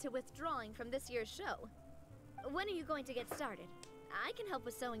intimidated into withdrawing from this year's show. When are you going to get started? I can help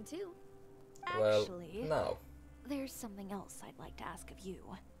with sewing too. Well, Actually, now. there's something else I'd like to ask of you.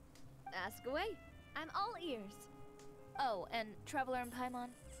 Ask away. I'm all ears. Oh, and Traveler and Paimon,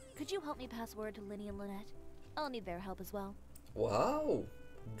 could you help me pass word to Linny and Lynette? I'll need their help as well. Wow,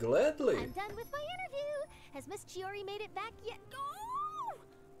 gladly. I'm done with my interview. Has Miss Chiori made it back yet? Oh!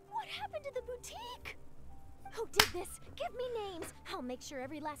 What happened to the boutique? Who did this? Give me names. I'll make sure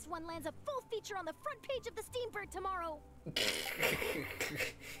every last one lands a full feature on the front page of the Steambird tomorrow.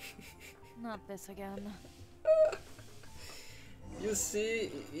 Not this again. You see,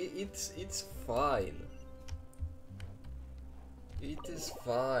 it's fine. It is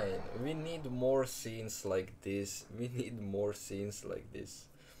fine. We need more scenes like this. We need more scenes like this.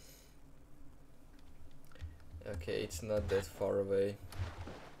 Okay, it's not that far away.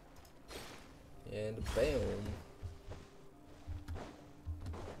 And bam.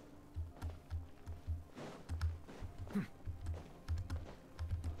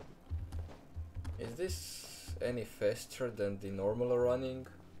 Is this any faster than the normal running?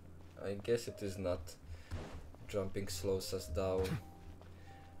 I guess it is not. Jumping slows us down.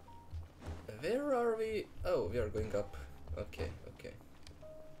 Where are we? Oh, we are going up. Okay, okay.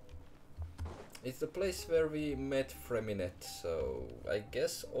 It's the place where we met Freminet, so I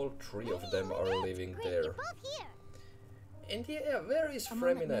guess all three of them are living there. You're both here. And yeah, where is A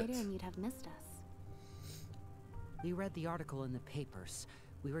moment Freminet? later and you'd have missed us. We read the article in the papers.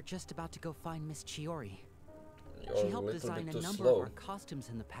 We were just about to go find Miss Chiori. You're She a helped little design bit a too number slow. of our costumes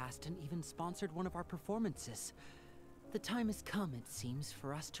in the past and even sponsored one of our performances. The time has come, it seems,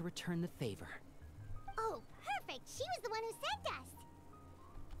 for us to return the favor. Oh, perfect. She was the one who sent us.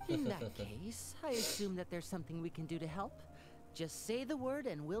 In that case, I assume that there's something we can do to help. Just say the word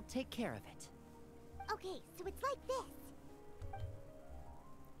and we'll take care of it. Okay, so it's like this.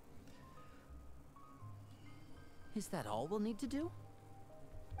 Is that all we'll need to do?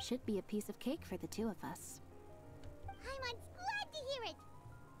 Should be a piece of cake for the two of us. Paimon's glad to hear it.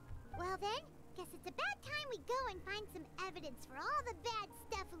 Well then, guess it's about time we go and find some evidence for all the bad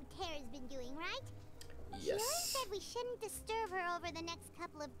stuff Uterra's been doing, right? Chiori Yes. said we shouldn't disturb her over the next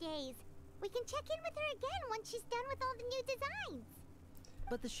couple of days. We can check in with her again once she's done with all the new designs.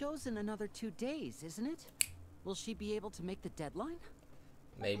 But the show's in another 2 days, isn't it? Will she be able to make the deadline?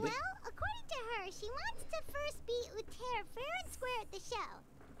 Maybe. Well, according to her, she wants to first beat Uterra fair and square at the show,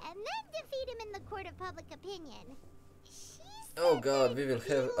 and then defeat him in the court of public opinion. Oh god, we will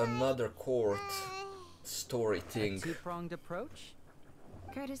have another court story A thing. two-pronged approach?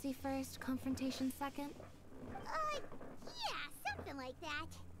 Courtesy first, confrontation second. Yeah, something like that.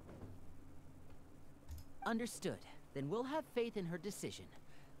 Understood. Then we'll have faith in her decision.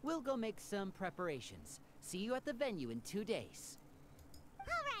 We'll go make some preparations. See you at the venue in 2 days. All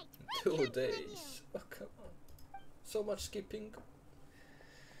right. 2 days. Oh, come on. So much skipping.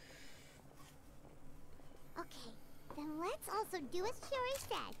 Okay, then let's also do as Chiori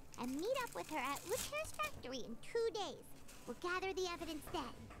said and meet up with her at Uterra's factory in 2 days. We'll gather the evidence then.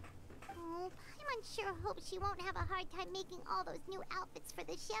 Oh, Paimon sure hopes she won't have a hard time making all those new outfits for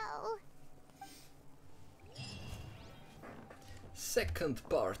the show. Second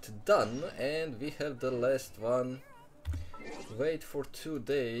part done, and we have the last one. Wait for 2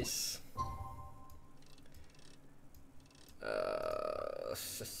 days.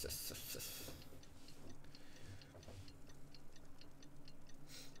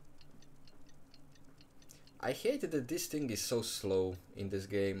 I hate that this thing is so slow in this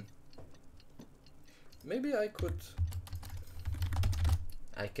game. Maybe I could...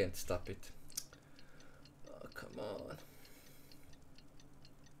 I can't stop it. Oh, come on.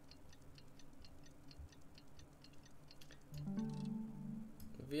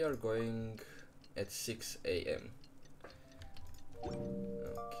 We are going at 6 a.m.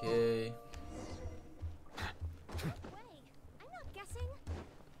 Okay. I'm not guessing.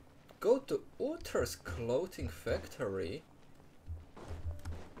 Go to Uther's clothing factory.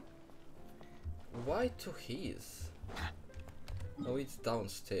 Why to his? Oh, it's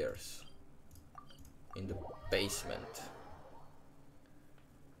downstairs. In the basement.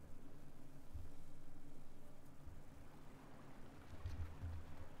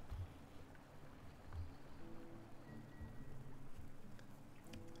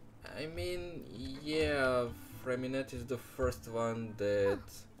 I mean, yeah, Freminet is the first one that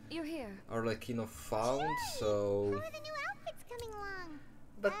You're here. are like found, so... How are the new outfits coming along?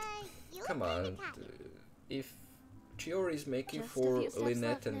 But you come look on, kinda tired. if Chiori is making Just a for few steps Lynette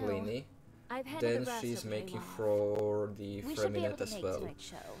left and now. Linny, I've handed then the rest she's of making off. for the We should be able Freminet to as make well. tonight's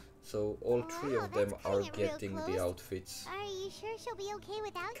show. So all three Wow, of them that's are cutting it real getting close. the outfits. Are you sure she'll be okay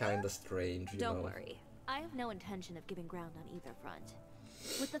without Kinda strange, you Don't know. worry. I have no intention of giving ground on either front.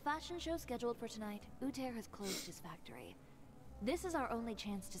 With the fashion show scheduled for tonight, Uter has closed his factory. This is our only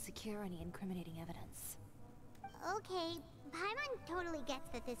chance to secure any incriminating evidence. Okay, Paimon totally gets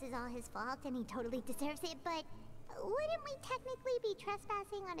that this is all his fault and he totally deserves it, but wouldn't we technically be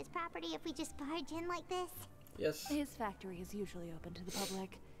trespassing on his property if we just barge in like this? Yes. His factory is usually open to the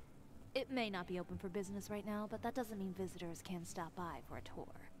public. It may not be open for business right now, but that doesn't mean visitors can stop by for a tour.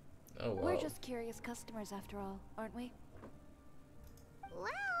 Oh wow. We're just curious customers after all, aren't we? Well,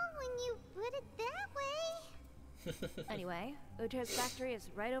 when you put it that way. Anyway, Uter's factory is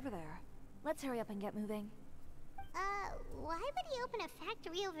right over there. Let's hurry up and get moving. Why would he open a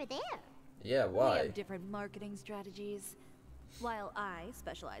factory over there? Yeah, We why? have different marketing strategies. While I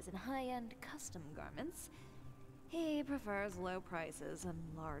specialize in high-end custom garments, he prefers low prices and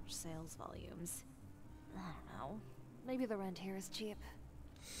large sales volumes. I don't know. Maybe the rent here is cheap.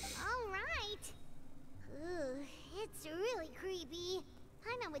 All right. Ugh, it's really creepy.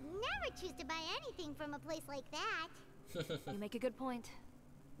 Paimon would never choose to buy anything from a place like that. You make a good point.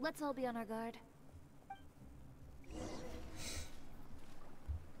 Let's all be on our guard.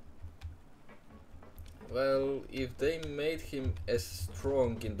 Well, if they made him as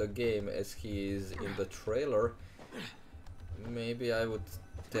strong in the game as he is in the trailer, maybe I would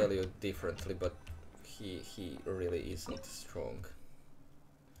tell you differently, but he really isn't strong.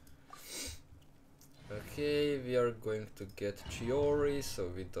 Okay, we are going to get Chiori, so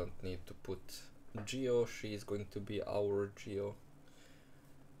we don't need to put Geo. She is going to be our Geo.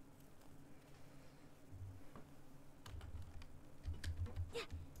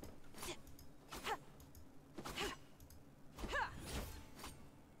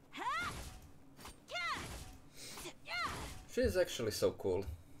 She's actually so cool.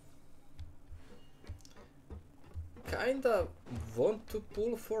 Kinda want to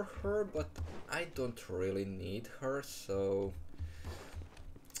pull for her, but I don't really need her, so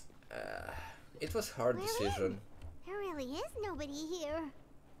it was hard decision. There really is nobody here.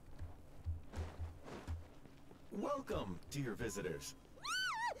 Welcome, dear visitors.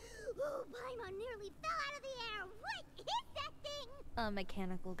 Oh, Paimon nearly fell out of the air. What is that thing? A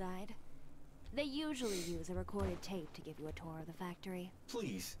mechanical guide. They usually use a recorded tape to give you a tour of the factory.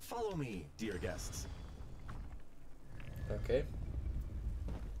 Please follow me, dear guests. Okay.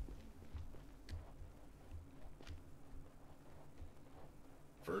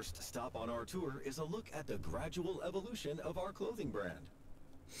 First stop on our tour is a look at the gradual evolution of our clothing brand.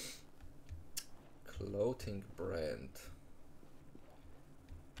 Clothing brand.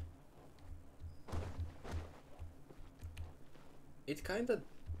 It kinda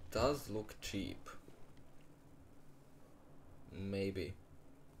does look cheap. Maybe.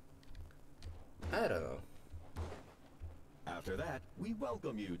 I don't know. After that, we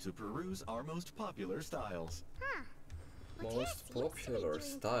welcome you to peruse our most popular styles. Huh. Most popular Doing pretty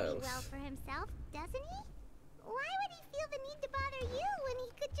styles. well for himself, doesn't he? Why would he feel the need to bother you when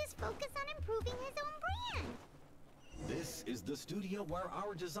he could just focus on improving his own brand? This is the studio where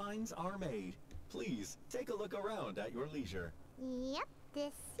our designs are made. Please, take a look around at your leisure. Yep,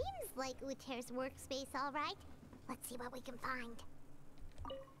 this seems like Uter's workspace, all right. Let's see what we can find.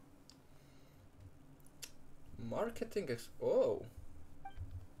 Marketing oh.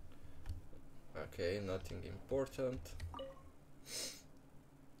 Okay, nothing important.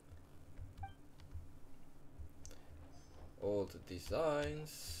 Old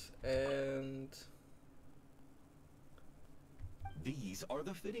designs and These are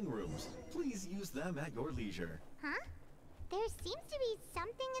the fitting rooms. Please use them at your leisure. Huh? There seems to be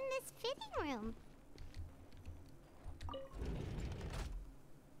something in this fitting room.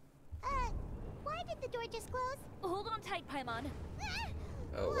 Why did the door just close? Hold on tight, Paimon.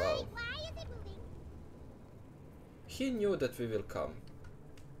 oh wow. Why is it moving? He knew that we will come.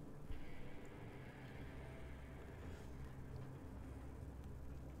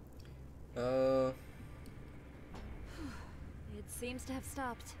 It seems to have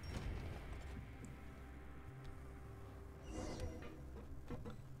stopped.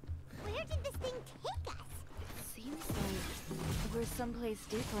 Where did this thing take us? Seems like we're someplace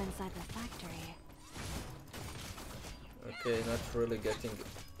deeper inside the factory. Okay, not really getting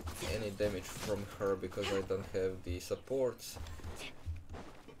any damage from her because I don't have the supports.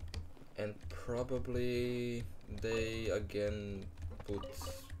 And probably they again put,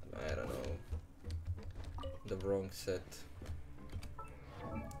 I don't know, the wrong set.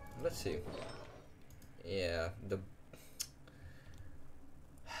 Let's see. Yeah, the...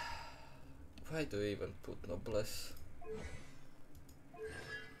 Why do we even put Noblesse?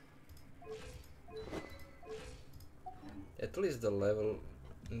 At least the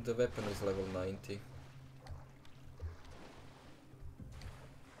weapon is level 90.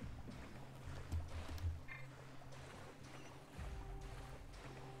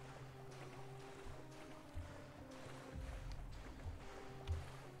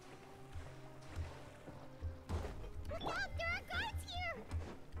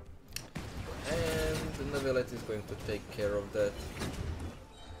 And the Nevelet is going to take care of that.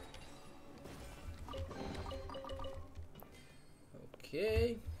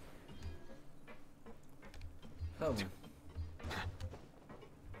 Okay.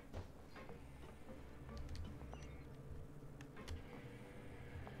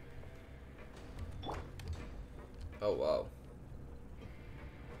 Oh wow.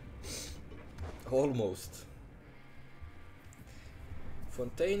 Almost.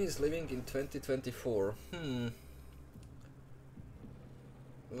 Fontaine is living in 2024.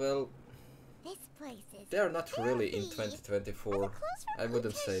 Well, this place is they are not really in 2024. I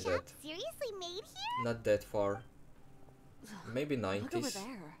wouldn't say that. Seriously made here? Not that far. Maybe 90s. Look over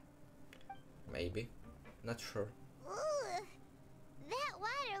there. Maybe. Not sure. Ooh, that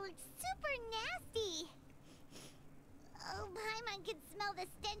water looks super nasty. Oh, Paimon can smell the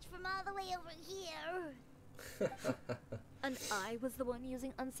stench from all the way over here. And I was the one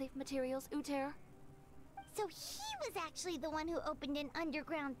using unsafe materials, Uter? So he was actually the one who opened an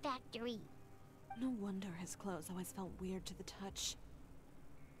underground factory. No wonder his clothes always felt weird to the touch.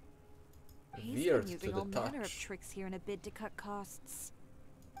 He's Weird been to using the all manner of touch. tricks here in a bid to cut costs.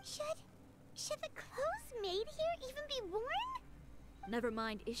 Should the clothes made here even be worn? Never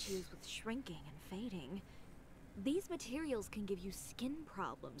mind issues with shrinking and fading. These materials can give you skin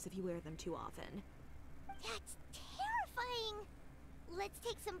problems if you wear them too often. That's terrifying. Let's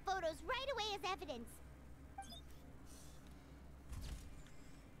take some photos right away as evidence.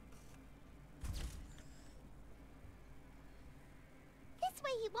 This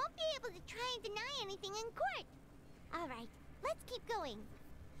way he won't be able to try and deny anything in court. All right, let's keep going.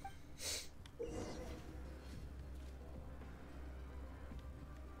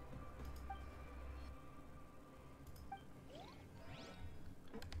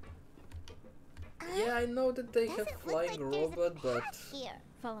 Yeah, I know that they have flying robot, but Here.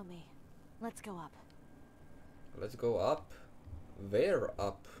 Follow me. Let's go up. let's go up. Where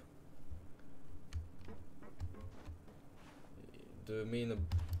up? Do you mean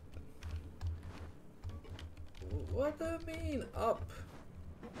what do you mean up?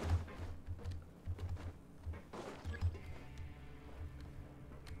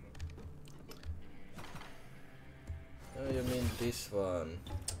 Oh, you mean this one?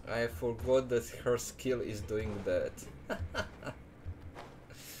 I forgot that her skill is doing that.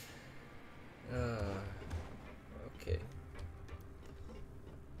 Okay.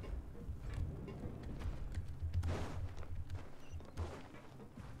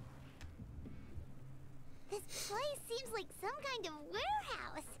 This place seems like some kind of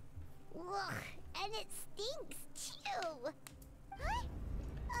warehouse. Ugh, and it stinks too. Huh?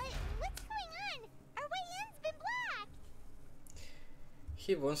 What's going on? Our way in's been blocked.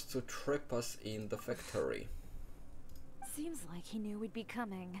 He wants to trap us in the factory. Seems like he knew we'd be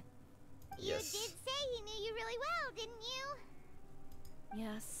coming. You Yes. did say he knew you really well, didn't you?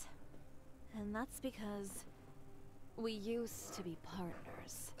 Yes. And that's because we used to be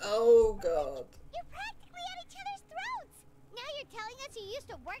partners. Oh god. You're practically at each other's throats. Now you're telling us you used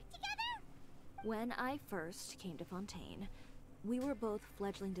to work together? When I first came to Fontaine, we were both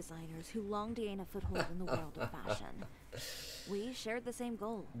fledgling designers who longed to gain a foothold in the world of fashion. We shared the same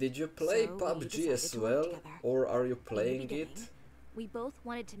goal. Did you play So we PUBG decided as to work well? together. Or are you In the playing beginning, it? we both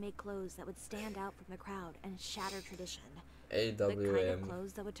wanted to make clothes that would stand out from the crowd and shatter tradition. The kind of AWM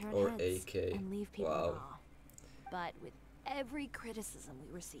clothes that would turn or heads AK. and leave people Wow. in awe. But with every criticism we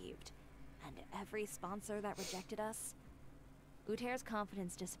received, and every sponsor that rejected us, Uter's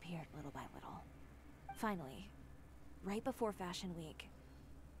confidence disappeared little by little. Finally, right before Fashion Week,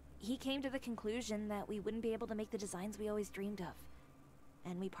 he came to the conclusion that we wouldn't be able to make the designs we always dreamed of.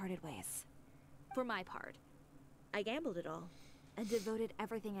 And we parted ways. For my part, I gambled it all and devoted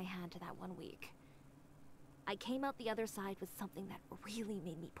everything I had to that 1 week. I came out the other side with something that really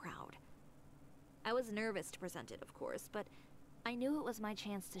made me proud. I was nervous to present it, of course, but I knew it was my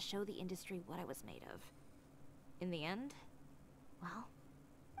chance to show the industry what I was made of. In the end, well,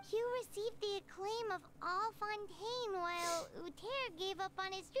 You received the acclaim of all Fontaine while Uter gave up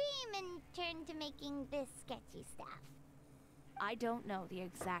on his dream and turned to making this sketchy stuff. I don't know the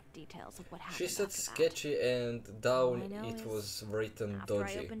exact details of what happened. She said after that. sketchy and All I down know it is was written After I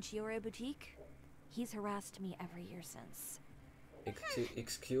dodgy. opened Chiyoria Boutique, he's harassed me every year since.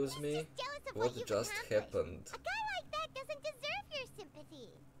 Excuse me? Jealous of What you've just accomplished. happened? A guy like that doesn't deserve your sympathy.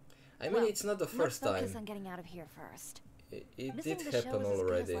 I mean, it's not the first let's time. focus on getting out of here first. It Missing did the show happen is as good as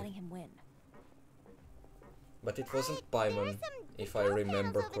already. letting him win. But it wasn't Paimon, if I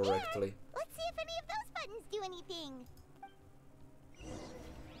remember correctly. Let's see if any of those buttons do anything.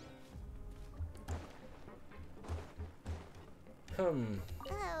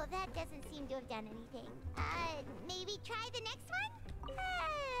 Oh, that doesn't seem to have done anything. Maybe try the next one?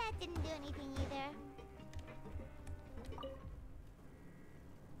 That didn't do anything either.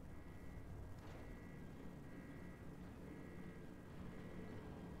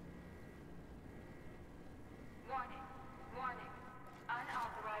 Warning, warning.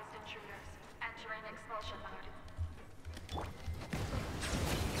 Unauthorized intruders entering expulsion mode.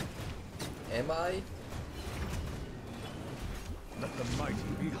 Am I? Let the mighty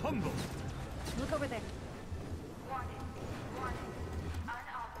be humble. Look over there. Warning, warning.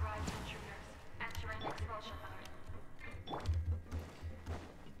 Unauthorized intruders entering expulsion mode.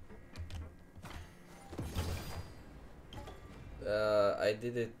 I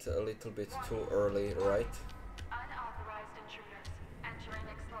did it a little bit too early, right? Unauthorized intruders entering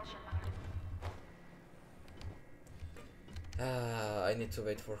expulsion mode. I need to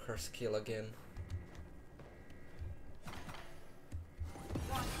wait for her skill again.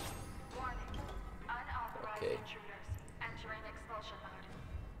 Warning, warning. Unauthorized Okay. intruders entering expulsion mode.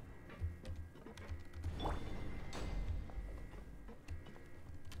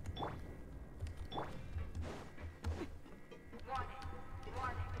 Warning,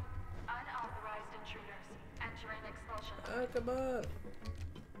 warning. Unauthorized intruders entering expulsion mode. Ah, come on!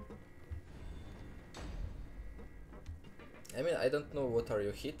 I mean, I don't know what are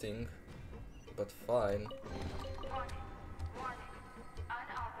you hitting, but fine. Warning, warning.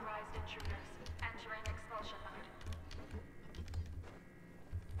 Unauthorized intruders entering expulsion mode.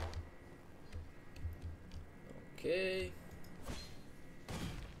 Okay.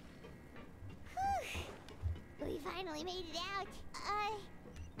 We finally made it out.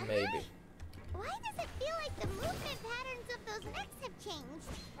 Maybe. Why does it feel like the movement patterns of those necks have changed?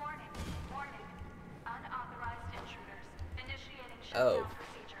 Warning, warning. Unauthorized intruders initiating Oh. shutdown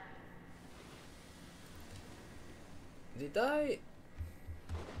procedure. Did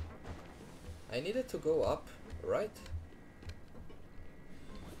I needed to go up, right?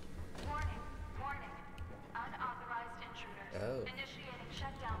 Warning, warning. Unauthorized intruders Oh. initiating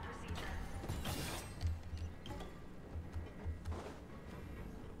shutdown procedure.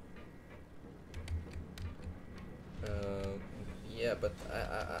 Yeah, but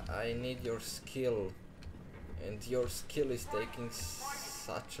I need your skill, and your skill is taking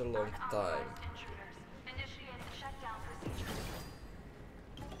such a long time. Intruders initiating shutdown procedure.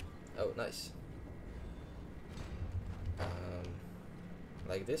 Oh, nice.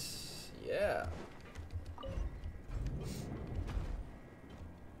 Like this? Yeah.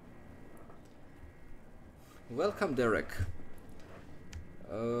 Welcome, Derek.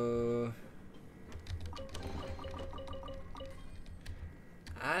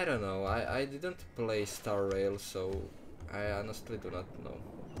 I don't know. I didn't play Star Rail, so I honestly do not know.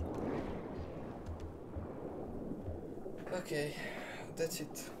 Okay, that's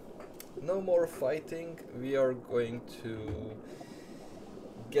it. No more fighting. We are going to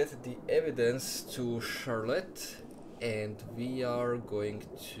get the evidence to Charlotte, and we are going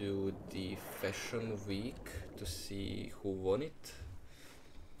to the fashion week to see who won it.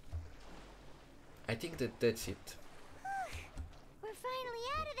 I think that's it. We're finally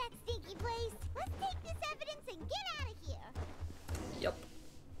out of that stinky place. Let's take this evidence and get out of here. Yep.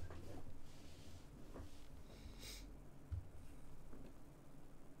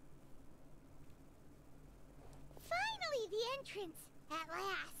 Finally, the entrance. At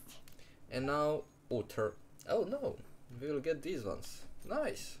last. And now Uther. Oh no, we'll get these ones.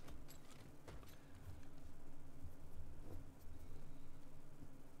 Nice.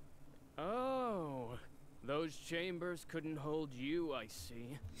 Oh, those chambers couldn't hold you, I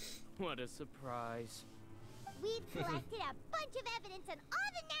see. What a surprise. We've collected a bunch of evidence on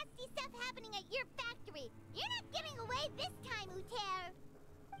all the nasty stuff happening at your factory. You're not getting away this time, Uther.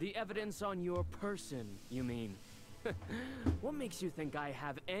 The evidence on your person, you mean? What makes you think I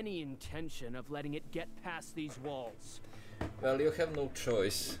have any intention of letting it get past these walls? Well, you have no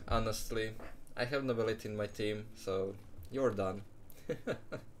choice, honestly. I have nobility in my team, so you're done.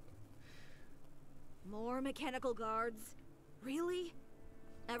 More mechanical guards? Really?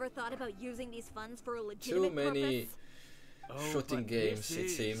 Ever thought about using these funds for a legitimate Too many purpose? shooting games, this it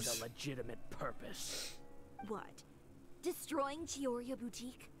is seems. a legitimate purpose. What? Destroying Chioria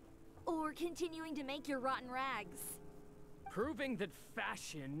Boutique? Or continuing to make your rotten rags? proving that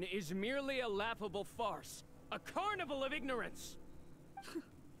fashion is merely a laughable farce, a carnival of ignorance.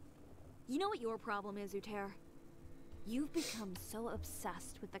 You know what your problem is, Uter? You've become so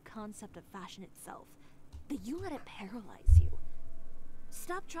obsessed with the concept of fashion itself that you let it paralyze you.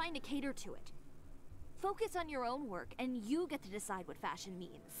 Stop trying to cater to it. Focus on your own work, and you get to decide what fashion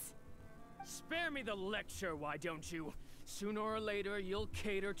means. Spare me the lecture, why don't you? Sooner or later, you'll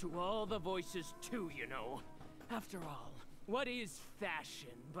cater to all the voices too, you know. After all, what is fashion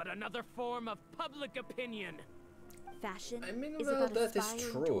but another form of public opinion? Fashion I mean, is well, about that is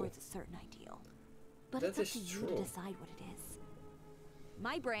aspiring true. towards a certain ideal. But That it's up is to you true. to decide what it is.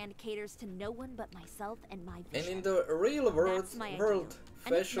 My brand caters to no one but myself and my And vision. in the real world, That's my ideal, world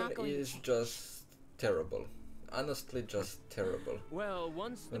and it's fashion not going to is change. just terrible. Honestly, just terrible. Well,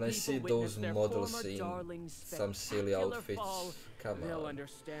 once the When I see people those witness their models former in darling's some silly spectacular outfits, fall, come they'll on,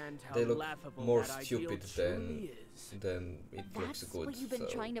 understand how they look laughable more that ideal stupid truly is. than it looks That's good. what you've been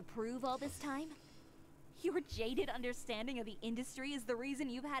so. trying to prove all this time? Your jaded understanding of the industry is the reason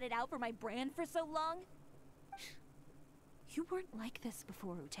you've had it out for my brand for so long? You weren't like this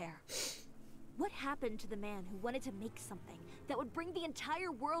before, Uter. What happened to the man who wanted to make something that would bring the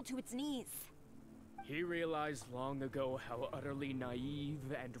entire world to its knees? He realized long ago how utterly naive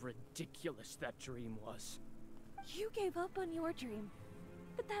and ridiculous that dream was. You gave up on your dream.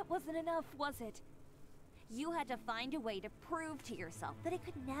 But that wasn't enough, was it? You had to find a way to prove to yourself that it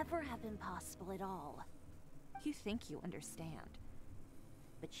could never have been possible at all. You think you understand.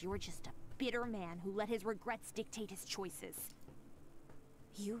 But you're just a bitter man who let his regrets dictate his choices.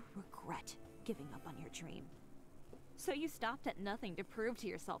 You regret giving up on your dream. So you stopped at nothing to prove to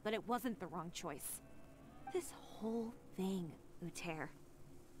yourself that it wasn't the wrong choice. This whole thing, Uter.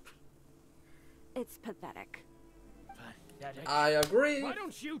 It's pathetic. Pathetic. I agree. Why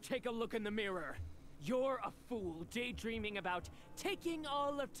don't you take a look in the mirror? You're a fool daydreaming about taking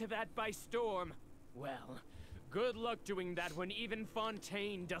all of Teyvat by storm. Well, good luck doing that when even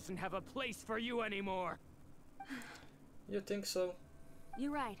Fontaine doesn't have a place for you anymore. You think so?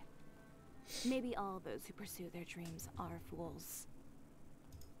 You're right. Maybe all those who pursue their dreams are fools.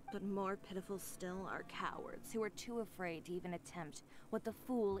 But more pitiful still are cowards who are too afraid to even attempt what the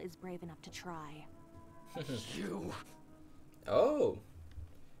fool is brave enough to try. You. Oh.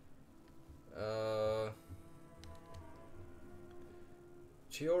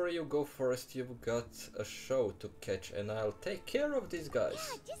 Chiori, you go first. You've got a show to catch, and I'll take care of these guys.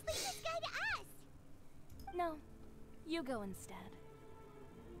 Yeah, just leave this guy to us. No, you go instead.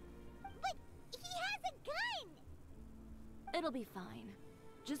 But he has a gun. It'll be fine.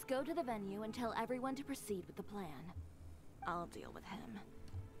 Just go to the venue and tell everyone to proceed with the plan. I'll deal with him.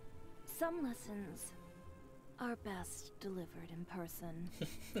 Some lessons are best delivered in person.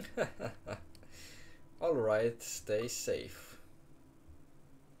 Alright, stay safe.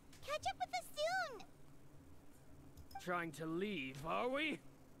 Catch up with us soon. Trying to leave, are we?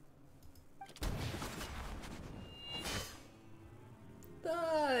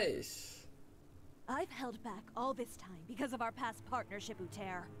 Nice. I've held back all this time because of our past partnership,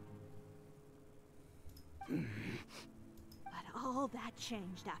 Uter. But all that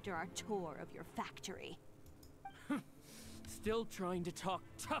changed after our tour of your factory. Still trying to talk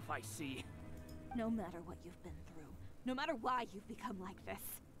tough, I see. No matter what you've been through, no matter why you've become like this.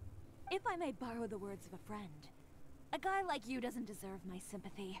 If I may borrow the words of a friend, a guy like you doesn't deserve my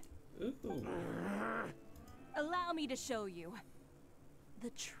sympathy. Ooh. Allow me to show you the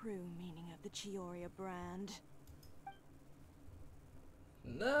true meaning of the Chioria brand.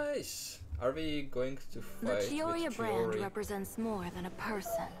 Nice. Are we going to The fight Chioria with brand Chiori? represents more than a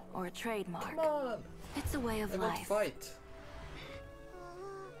person or a trademark. Come on. It's a way of I want life. fight.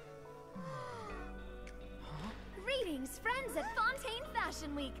 Greetings, friends at Fontaine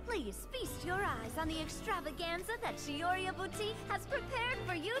Fashion Week. Please feast your eyes on the extravaganza that Chioria Boutique has prepared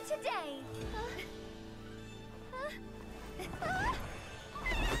for you today.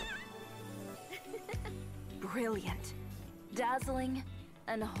 Brilliant, dazzling,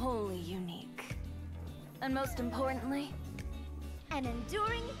 and wholly unique. And most importantly, An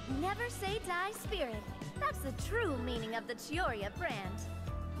enduring, never say die spirit. That's the true meaning of the Chioria brand.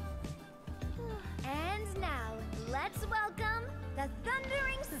 And now, let's welcome the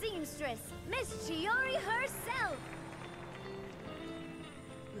thundering seamstress, Miss Chiori herself.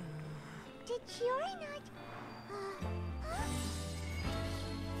 Did Chiori not?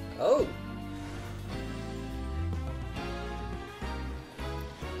 Oh.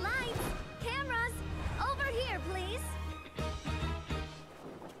 Lights, cameras, over here, please.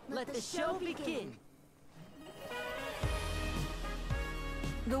 Let the show begin.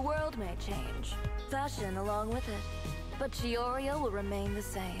 the world may change, fashion along with it. but Chioria will remain the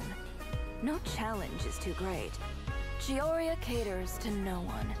same. No challenge is too great. Chioria caters to no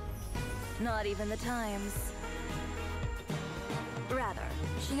one. Not even the times. Rather,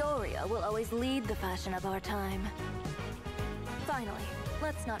 Chioria will always lead the fashion of our time. Finally,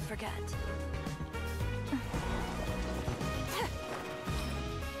 let's not forget.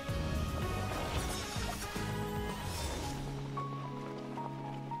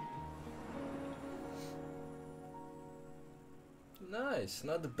 Nice,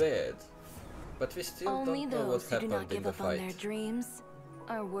 not bad. But we still Only don't know what those who do happened not in give the up on their fight. dreams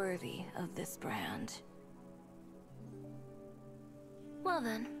are worthy of this brand. Well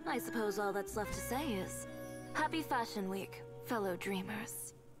then, I suppose all that's left to say is, Happy Fashion Week, fellow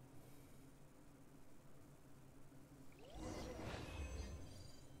dreamers.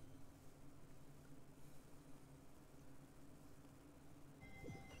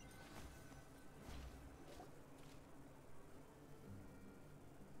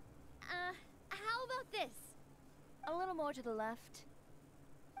 How about this? A little more to the left.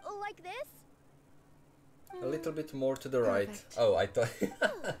 Like this? A little bit more to the right. Perfect. Oh, I thought.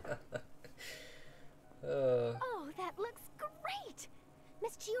 Oh, that looks great!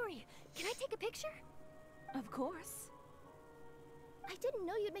 Miss Chiori, can I take a picture? Of course. I didn't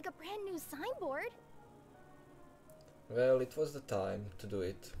know you'd make a brand new signboard. Well, it was the time to do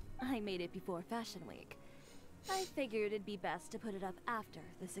it. I made it before Fashion Week. I figured it'd be best to put it up after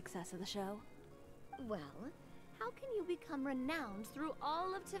the success of the show. Well, how can you become renowned through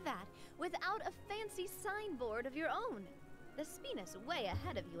all of Tevat without a fancy signboard of your own? The Spina's way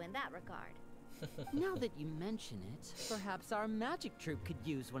ahead of you in that regard. Now that you mention it, perhaps our magic troupe could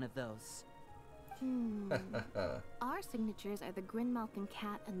use one of those. Our signatures are the Grinmalkin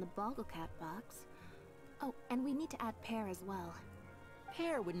cat and the Bogglecat box. Oh, and we need to add Pear as well.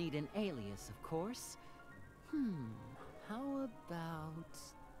 Pear would need an alias, of course. How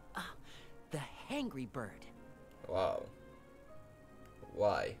about... the Hangry Bird. Wow.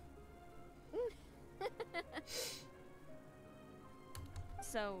 Why?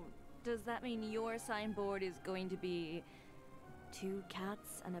 So, does that mean your signboard is going to be 2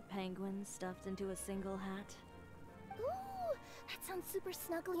 cats and a penguin stuffed into a single hat? Ooh, that sounds super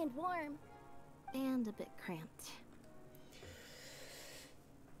snuggly and warm. And a bit cramped.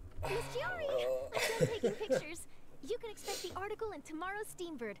 Miss Chiori, I'm done taking pictures. You can expect the article in tomorrow's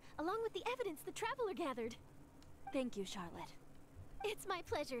Steambird, along with the evidence the Traveler gathered. Thank you, Charlotte. It's my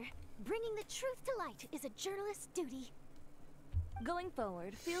pleasure. Bringing the truth to light is a journalist's duty. Going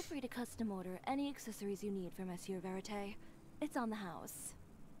forward, feel free to custom order any accessories you need for Monsieur Verite. It's on the house.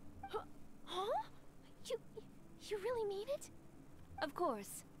 Huh? You really mean it? Of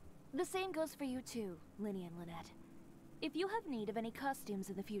course. The same goes for you too, Linny and Lynette. If you have need of any costumes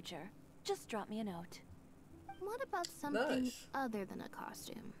in the future, just drop me a note. What about something Nice. other than a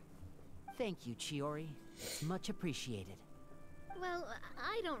costume? Thank you, Chiori. It's much appreciated. Well,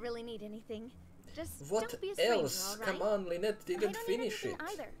 I don't really need anything. Just What don't be a stranger, else? all right? Come on, Lynette I didn't don't finish need it. anything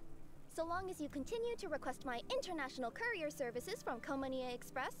either. So long as you continue to request my international courier services from Komania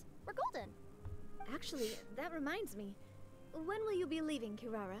Express, we're golden. Actually, that reminds me. When will you be leaving,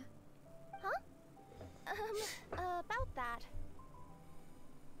 Kirara? Huh? About that.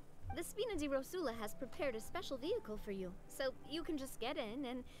 The Spina di Rosula has prepared a special vehicle for you, so you can just get in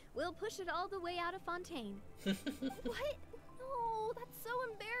and we'll push it all the way out of Fontaine. What? No, that's so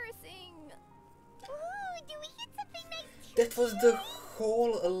embarrassing. Ooh, do we hit something nice? That was the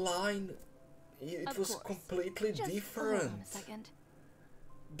whole line. It Of was course. completely Just different. hold on a second.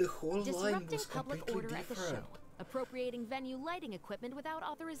 The whole line Disrupting was public completely order at the different. show. Appropriating venue lighting equipment without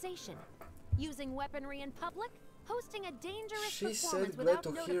authorization. Using weaponry in public. Hosting a dangerous She said, performance glad without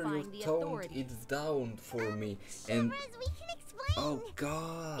to hear notifying you the toned authorities. it down for me. And we can explain. oh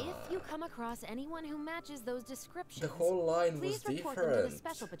god, If you come across anyone who matches those descriptions, the whole line was please report them to the different.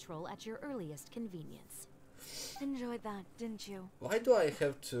 special patrol at your earliest convenience. Enjoyed that, didn't you? Why do I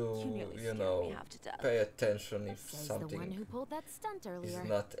have to, nearly you scared know, me half to death. pay attention if Says the one something who pulled that stunt earlier. is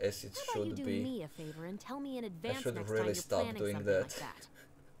not as it How about you should do be? me a favor and tell me in I advance should next really time you're stop planning doing something that. like that.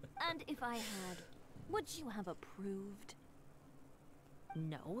 And if I had, would you have approved?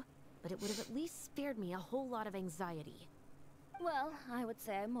 No, but it would have at least spared me a whole lot of anxiety. Well, I would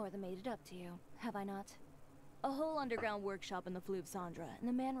say I more than made it up to you, have I not? A whole underground workshop in the Fleuve Sandra, and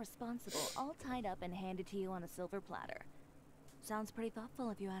the man responsible all tied up and handed to you on a silver platter. Sounds pretty thoughtful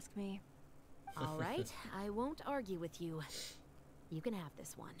if you ask me. All right, I won't argue with you. You can have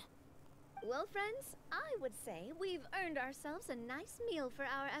this one. Well, friends, I would say we've earned ourselves a nice meal for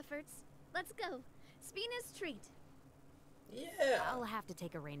our efforts. Let's go. Spina's treat. Yeah. I'll have to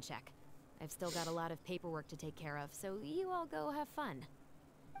take a rain check. I've still got a lot of paperwork to take care of, so you all go have fun.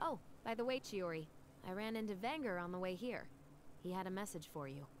 Oh, by the way, Chiori, I ran into Venger on the way here. He had a message for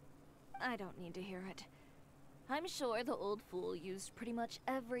you. I don't need to hear it. I'm sure the old fool used pretty much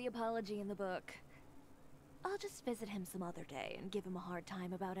every apology in the book. I'll just visit him some other day and give him a hard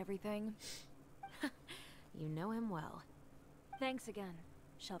time about everything. You know him well. Thanks again,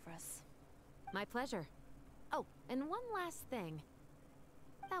 Shelvrus. My pleasure. Oh, and one last thing.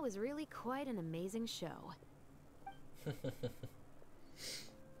 That was really quite an amazing show.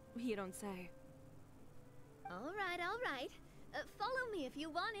 You don't say. All right. Follow me if you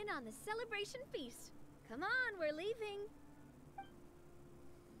want in on the celebration feast. Come on, we're leaving.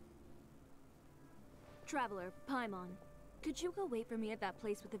 Traveler, Paimon, could you go wait for me at that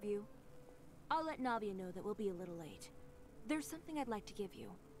place with the view? I'll let Navia know that we'll be a little late. There's something I'd like to give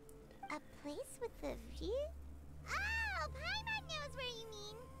you. A place with a view? Oh, Paimon knows where you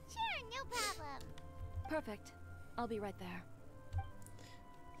mean. Sure, no problem. Perfect. I'll be right there.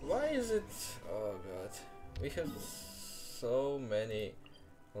 Why is it... Oh god. We have so many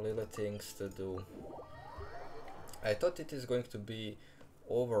little things to do. I thought it is going to be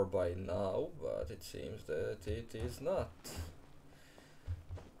over by now, but it seems that it is not.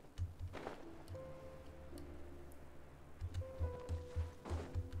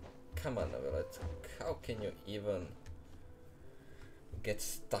 Come on, Novelet. How can you even get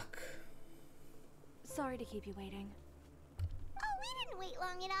stuck? Sorry to keep you waiting. Oh, we didn't wait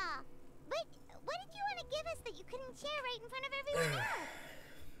long at all. But what did you want to give us that you couldn't share right in front of everyone else?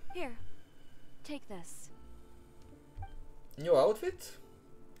 Here, take this. New outfit?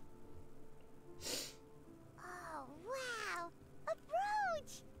 Oh, wow. A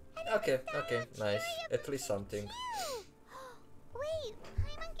brooch! Okay, nice. At least something. Wait,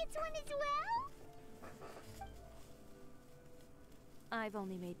 Paimon gets one as well? I've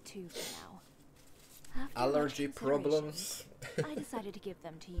only made 2 for now. After Allergy much problems? I decided to give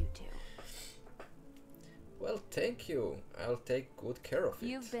them to you two. Well, thank you. I'll take good care of it.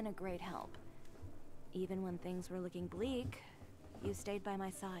 You've been a great help. Even when things were looking bleak, you stayed by my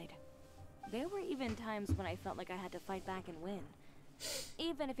side. There were even times when I felt like I had to fight back and win.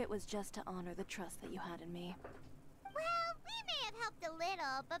 Even if it was just to honor the trust that you had in me. Well, we may have helped a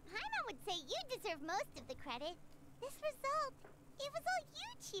little, but Paimon would say you deserve most of the credit. This result, it was all you,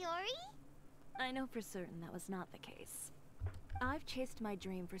 Chiori. I know for certain that was not the case. I've chased my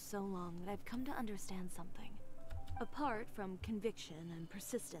dream for so long that I've come to understand something. Apart from conviction and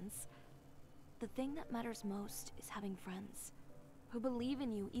persistence, the thing that matters most is having friends who believe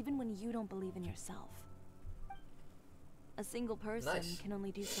in you even when you don't believe in yourself. A single person can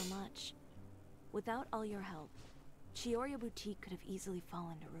only do so much. Without all your help, Chioria Boutique could have easily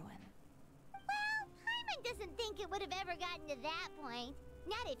fallen to ruin. Well, Paimon doesn't think it would have ever gotten to that point.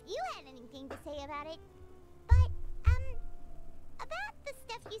 Not if you had anything to say about it. But, about the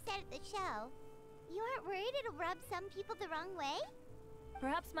stuff you said at the show, you aren't worried it'll rub some people the wrong way?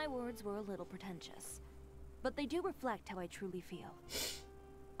 Perhaps my words were a little pretentious, but they do reflect how I truly feel.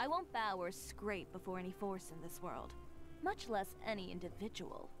 I won't bow or scrape before any force in this world, much less any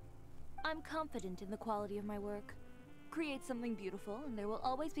individual. I'm confident in the quality of my work. Create something beautiful, and there will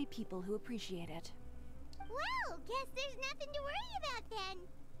always be people who appreciate it. Well, guess there's nothing to worry about then.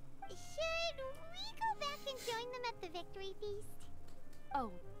 Should we go back and join them at the victory feast?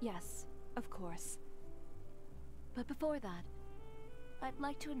 Oh, yes, of course. But before that, I'd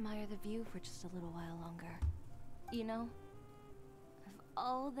like to admire the view for just a little while longer. You know, of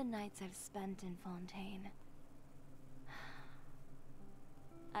all the nights I've spent in Fontaine,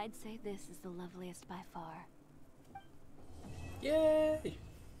 I'd say this is the loveliest by far. Yay!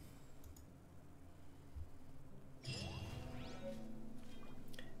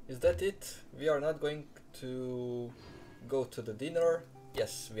 Is that it? We are not going to go to the dinner?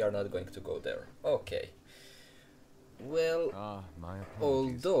 Yes, we are not going to go there. Okay. Well, my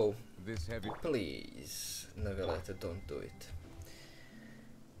although, this heavy... please, Noveletta, don't do it.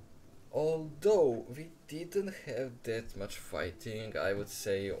 Although we didn't have that much fighting, I would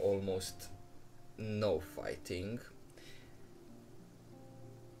say almost no fighting,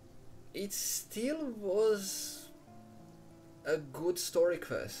 it still was a good story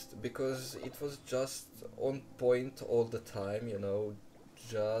quest, because it was just on point all the time, you know,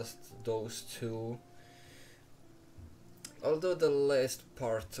 just those two. Although the last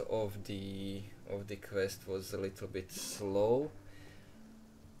part of the quest was a little bit slow,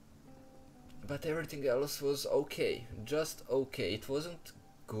 but everything else was okay, just okay. It wasn't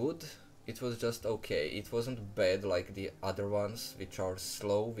good, it was just okay. It wasn't bad like the other ones, which are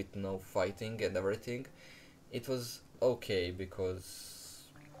slow with no fighting and everything. It was okay because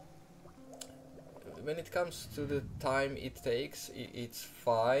when it comes to the time it takes, it's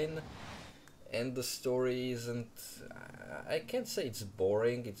fine, and the story isn't. I can't say it's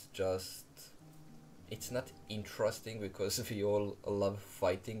boring. It's just it's not interesting because we all love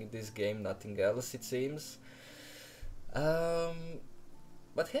fighting in this game. Nothing else, it seems.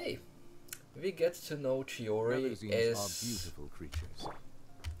 But hey, we get to know Chiori Galaxians are as. beautiful creatures.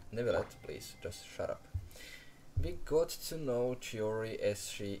 Neverett, please, just shut up. We got to know Chiori as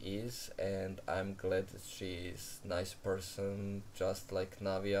she is, and I'm glad that she is a nice person, just like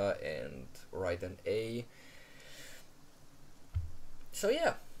Navia and Raiden A. So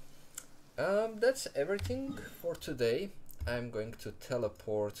yeah, that's everything for today. I'm going to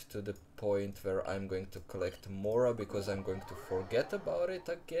teleport to the point where I'm going to collect Mora because I'm going to forget about it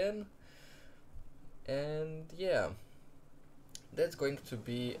again. And yeah, that's going to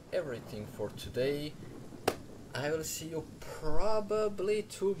be everything for today. I will see you probably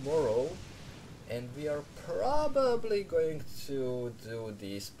tomorrow, and we are probably going to do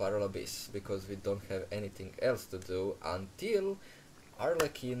the Spiral Abyss because we don't have anything else to do until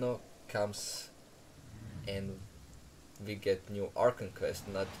Arlecchino comes and we get new Archon quest,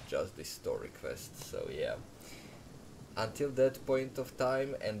 not just the story quest. So yeah, until that point of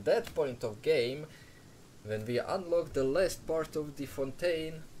time and that point of game, when we unlock the last part of the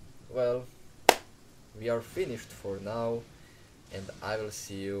Fontaine, well, we are finished for now, and I will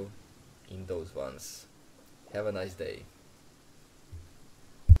see you in those ones. Have a nice day.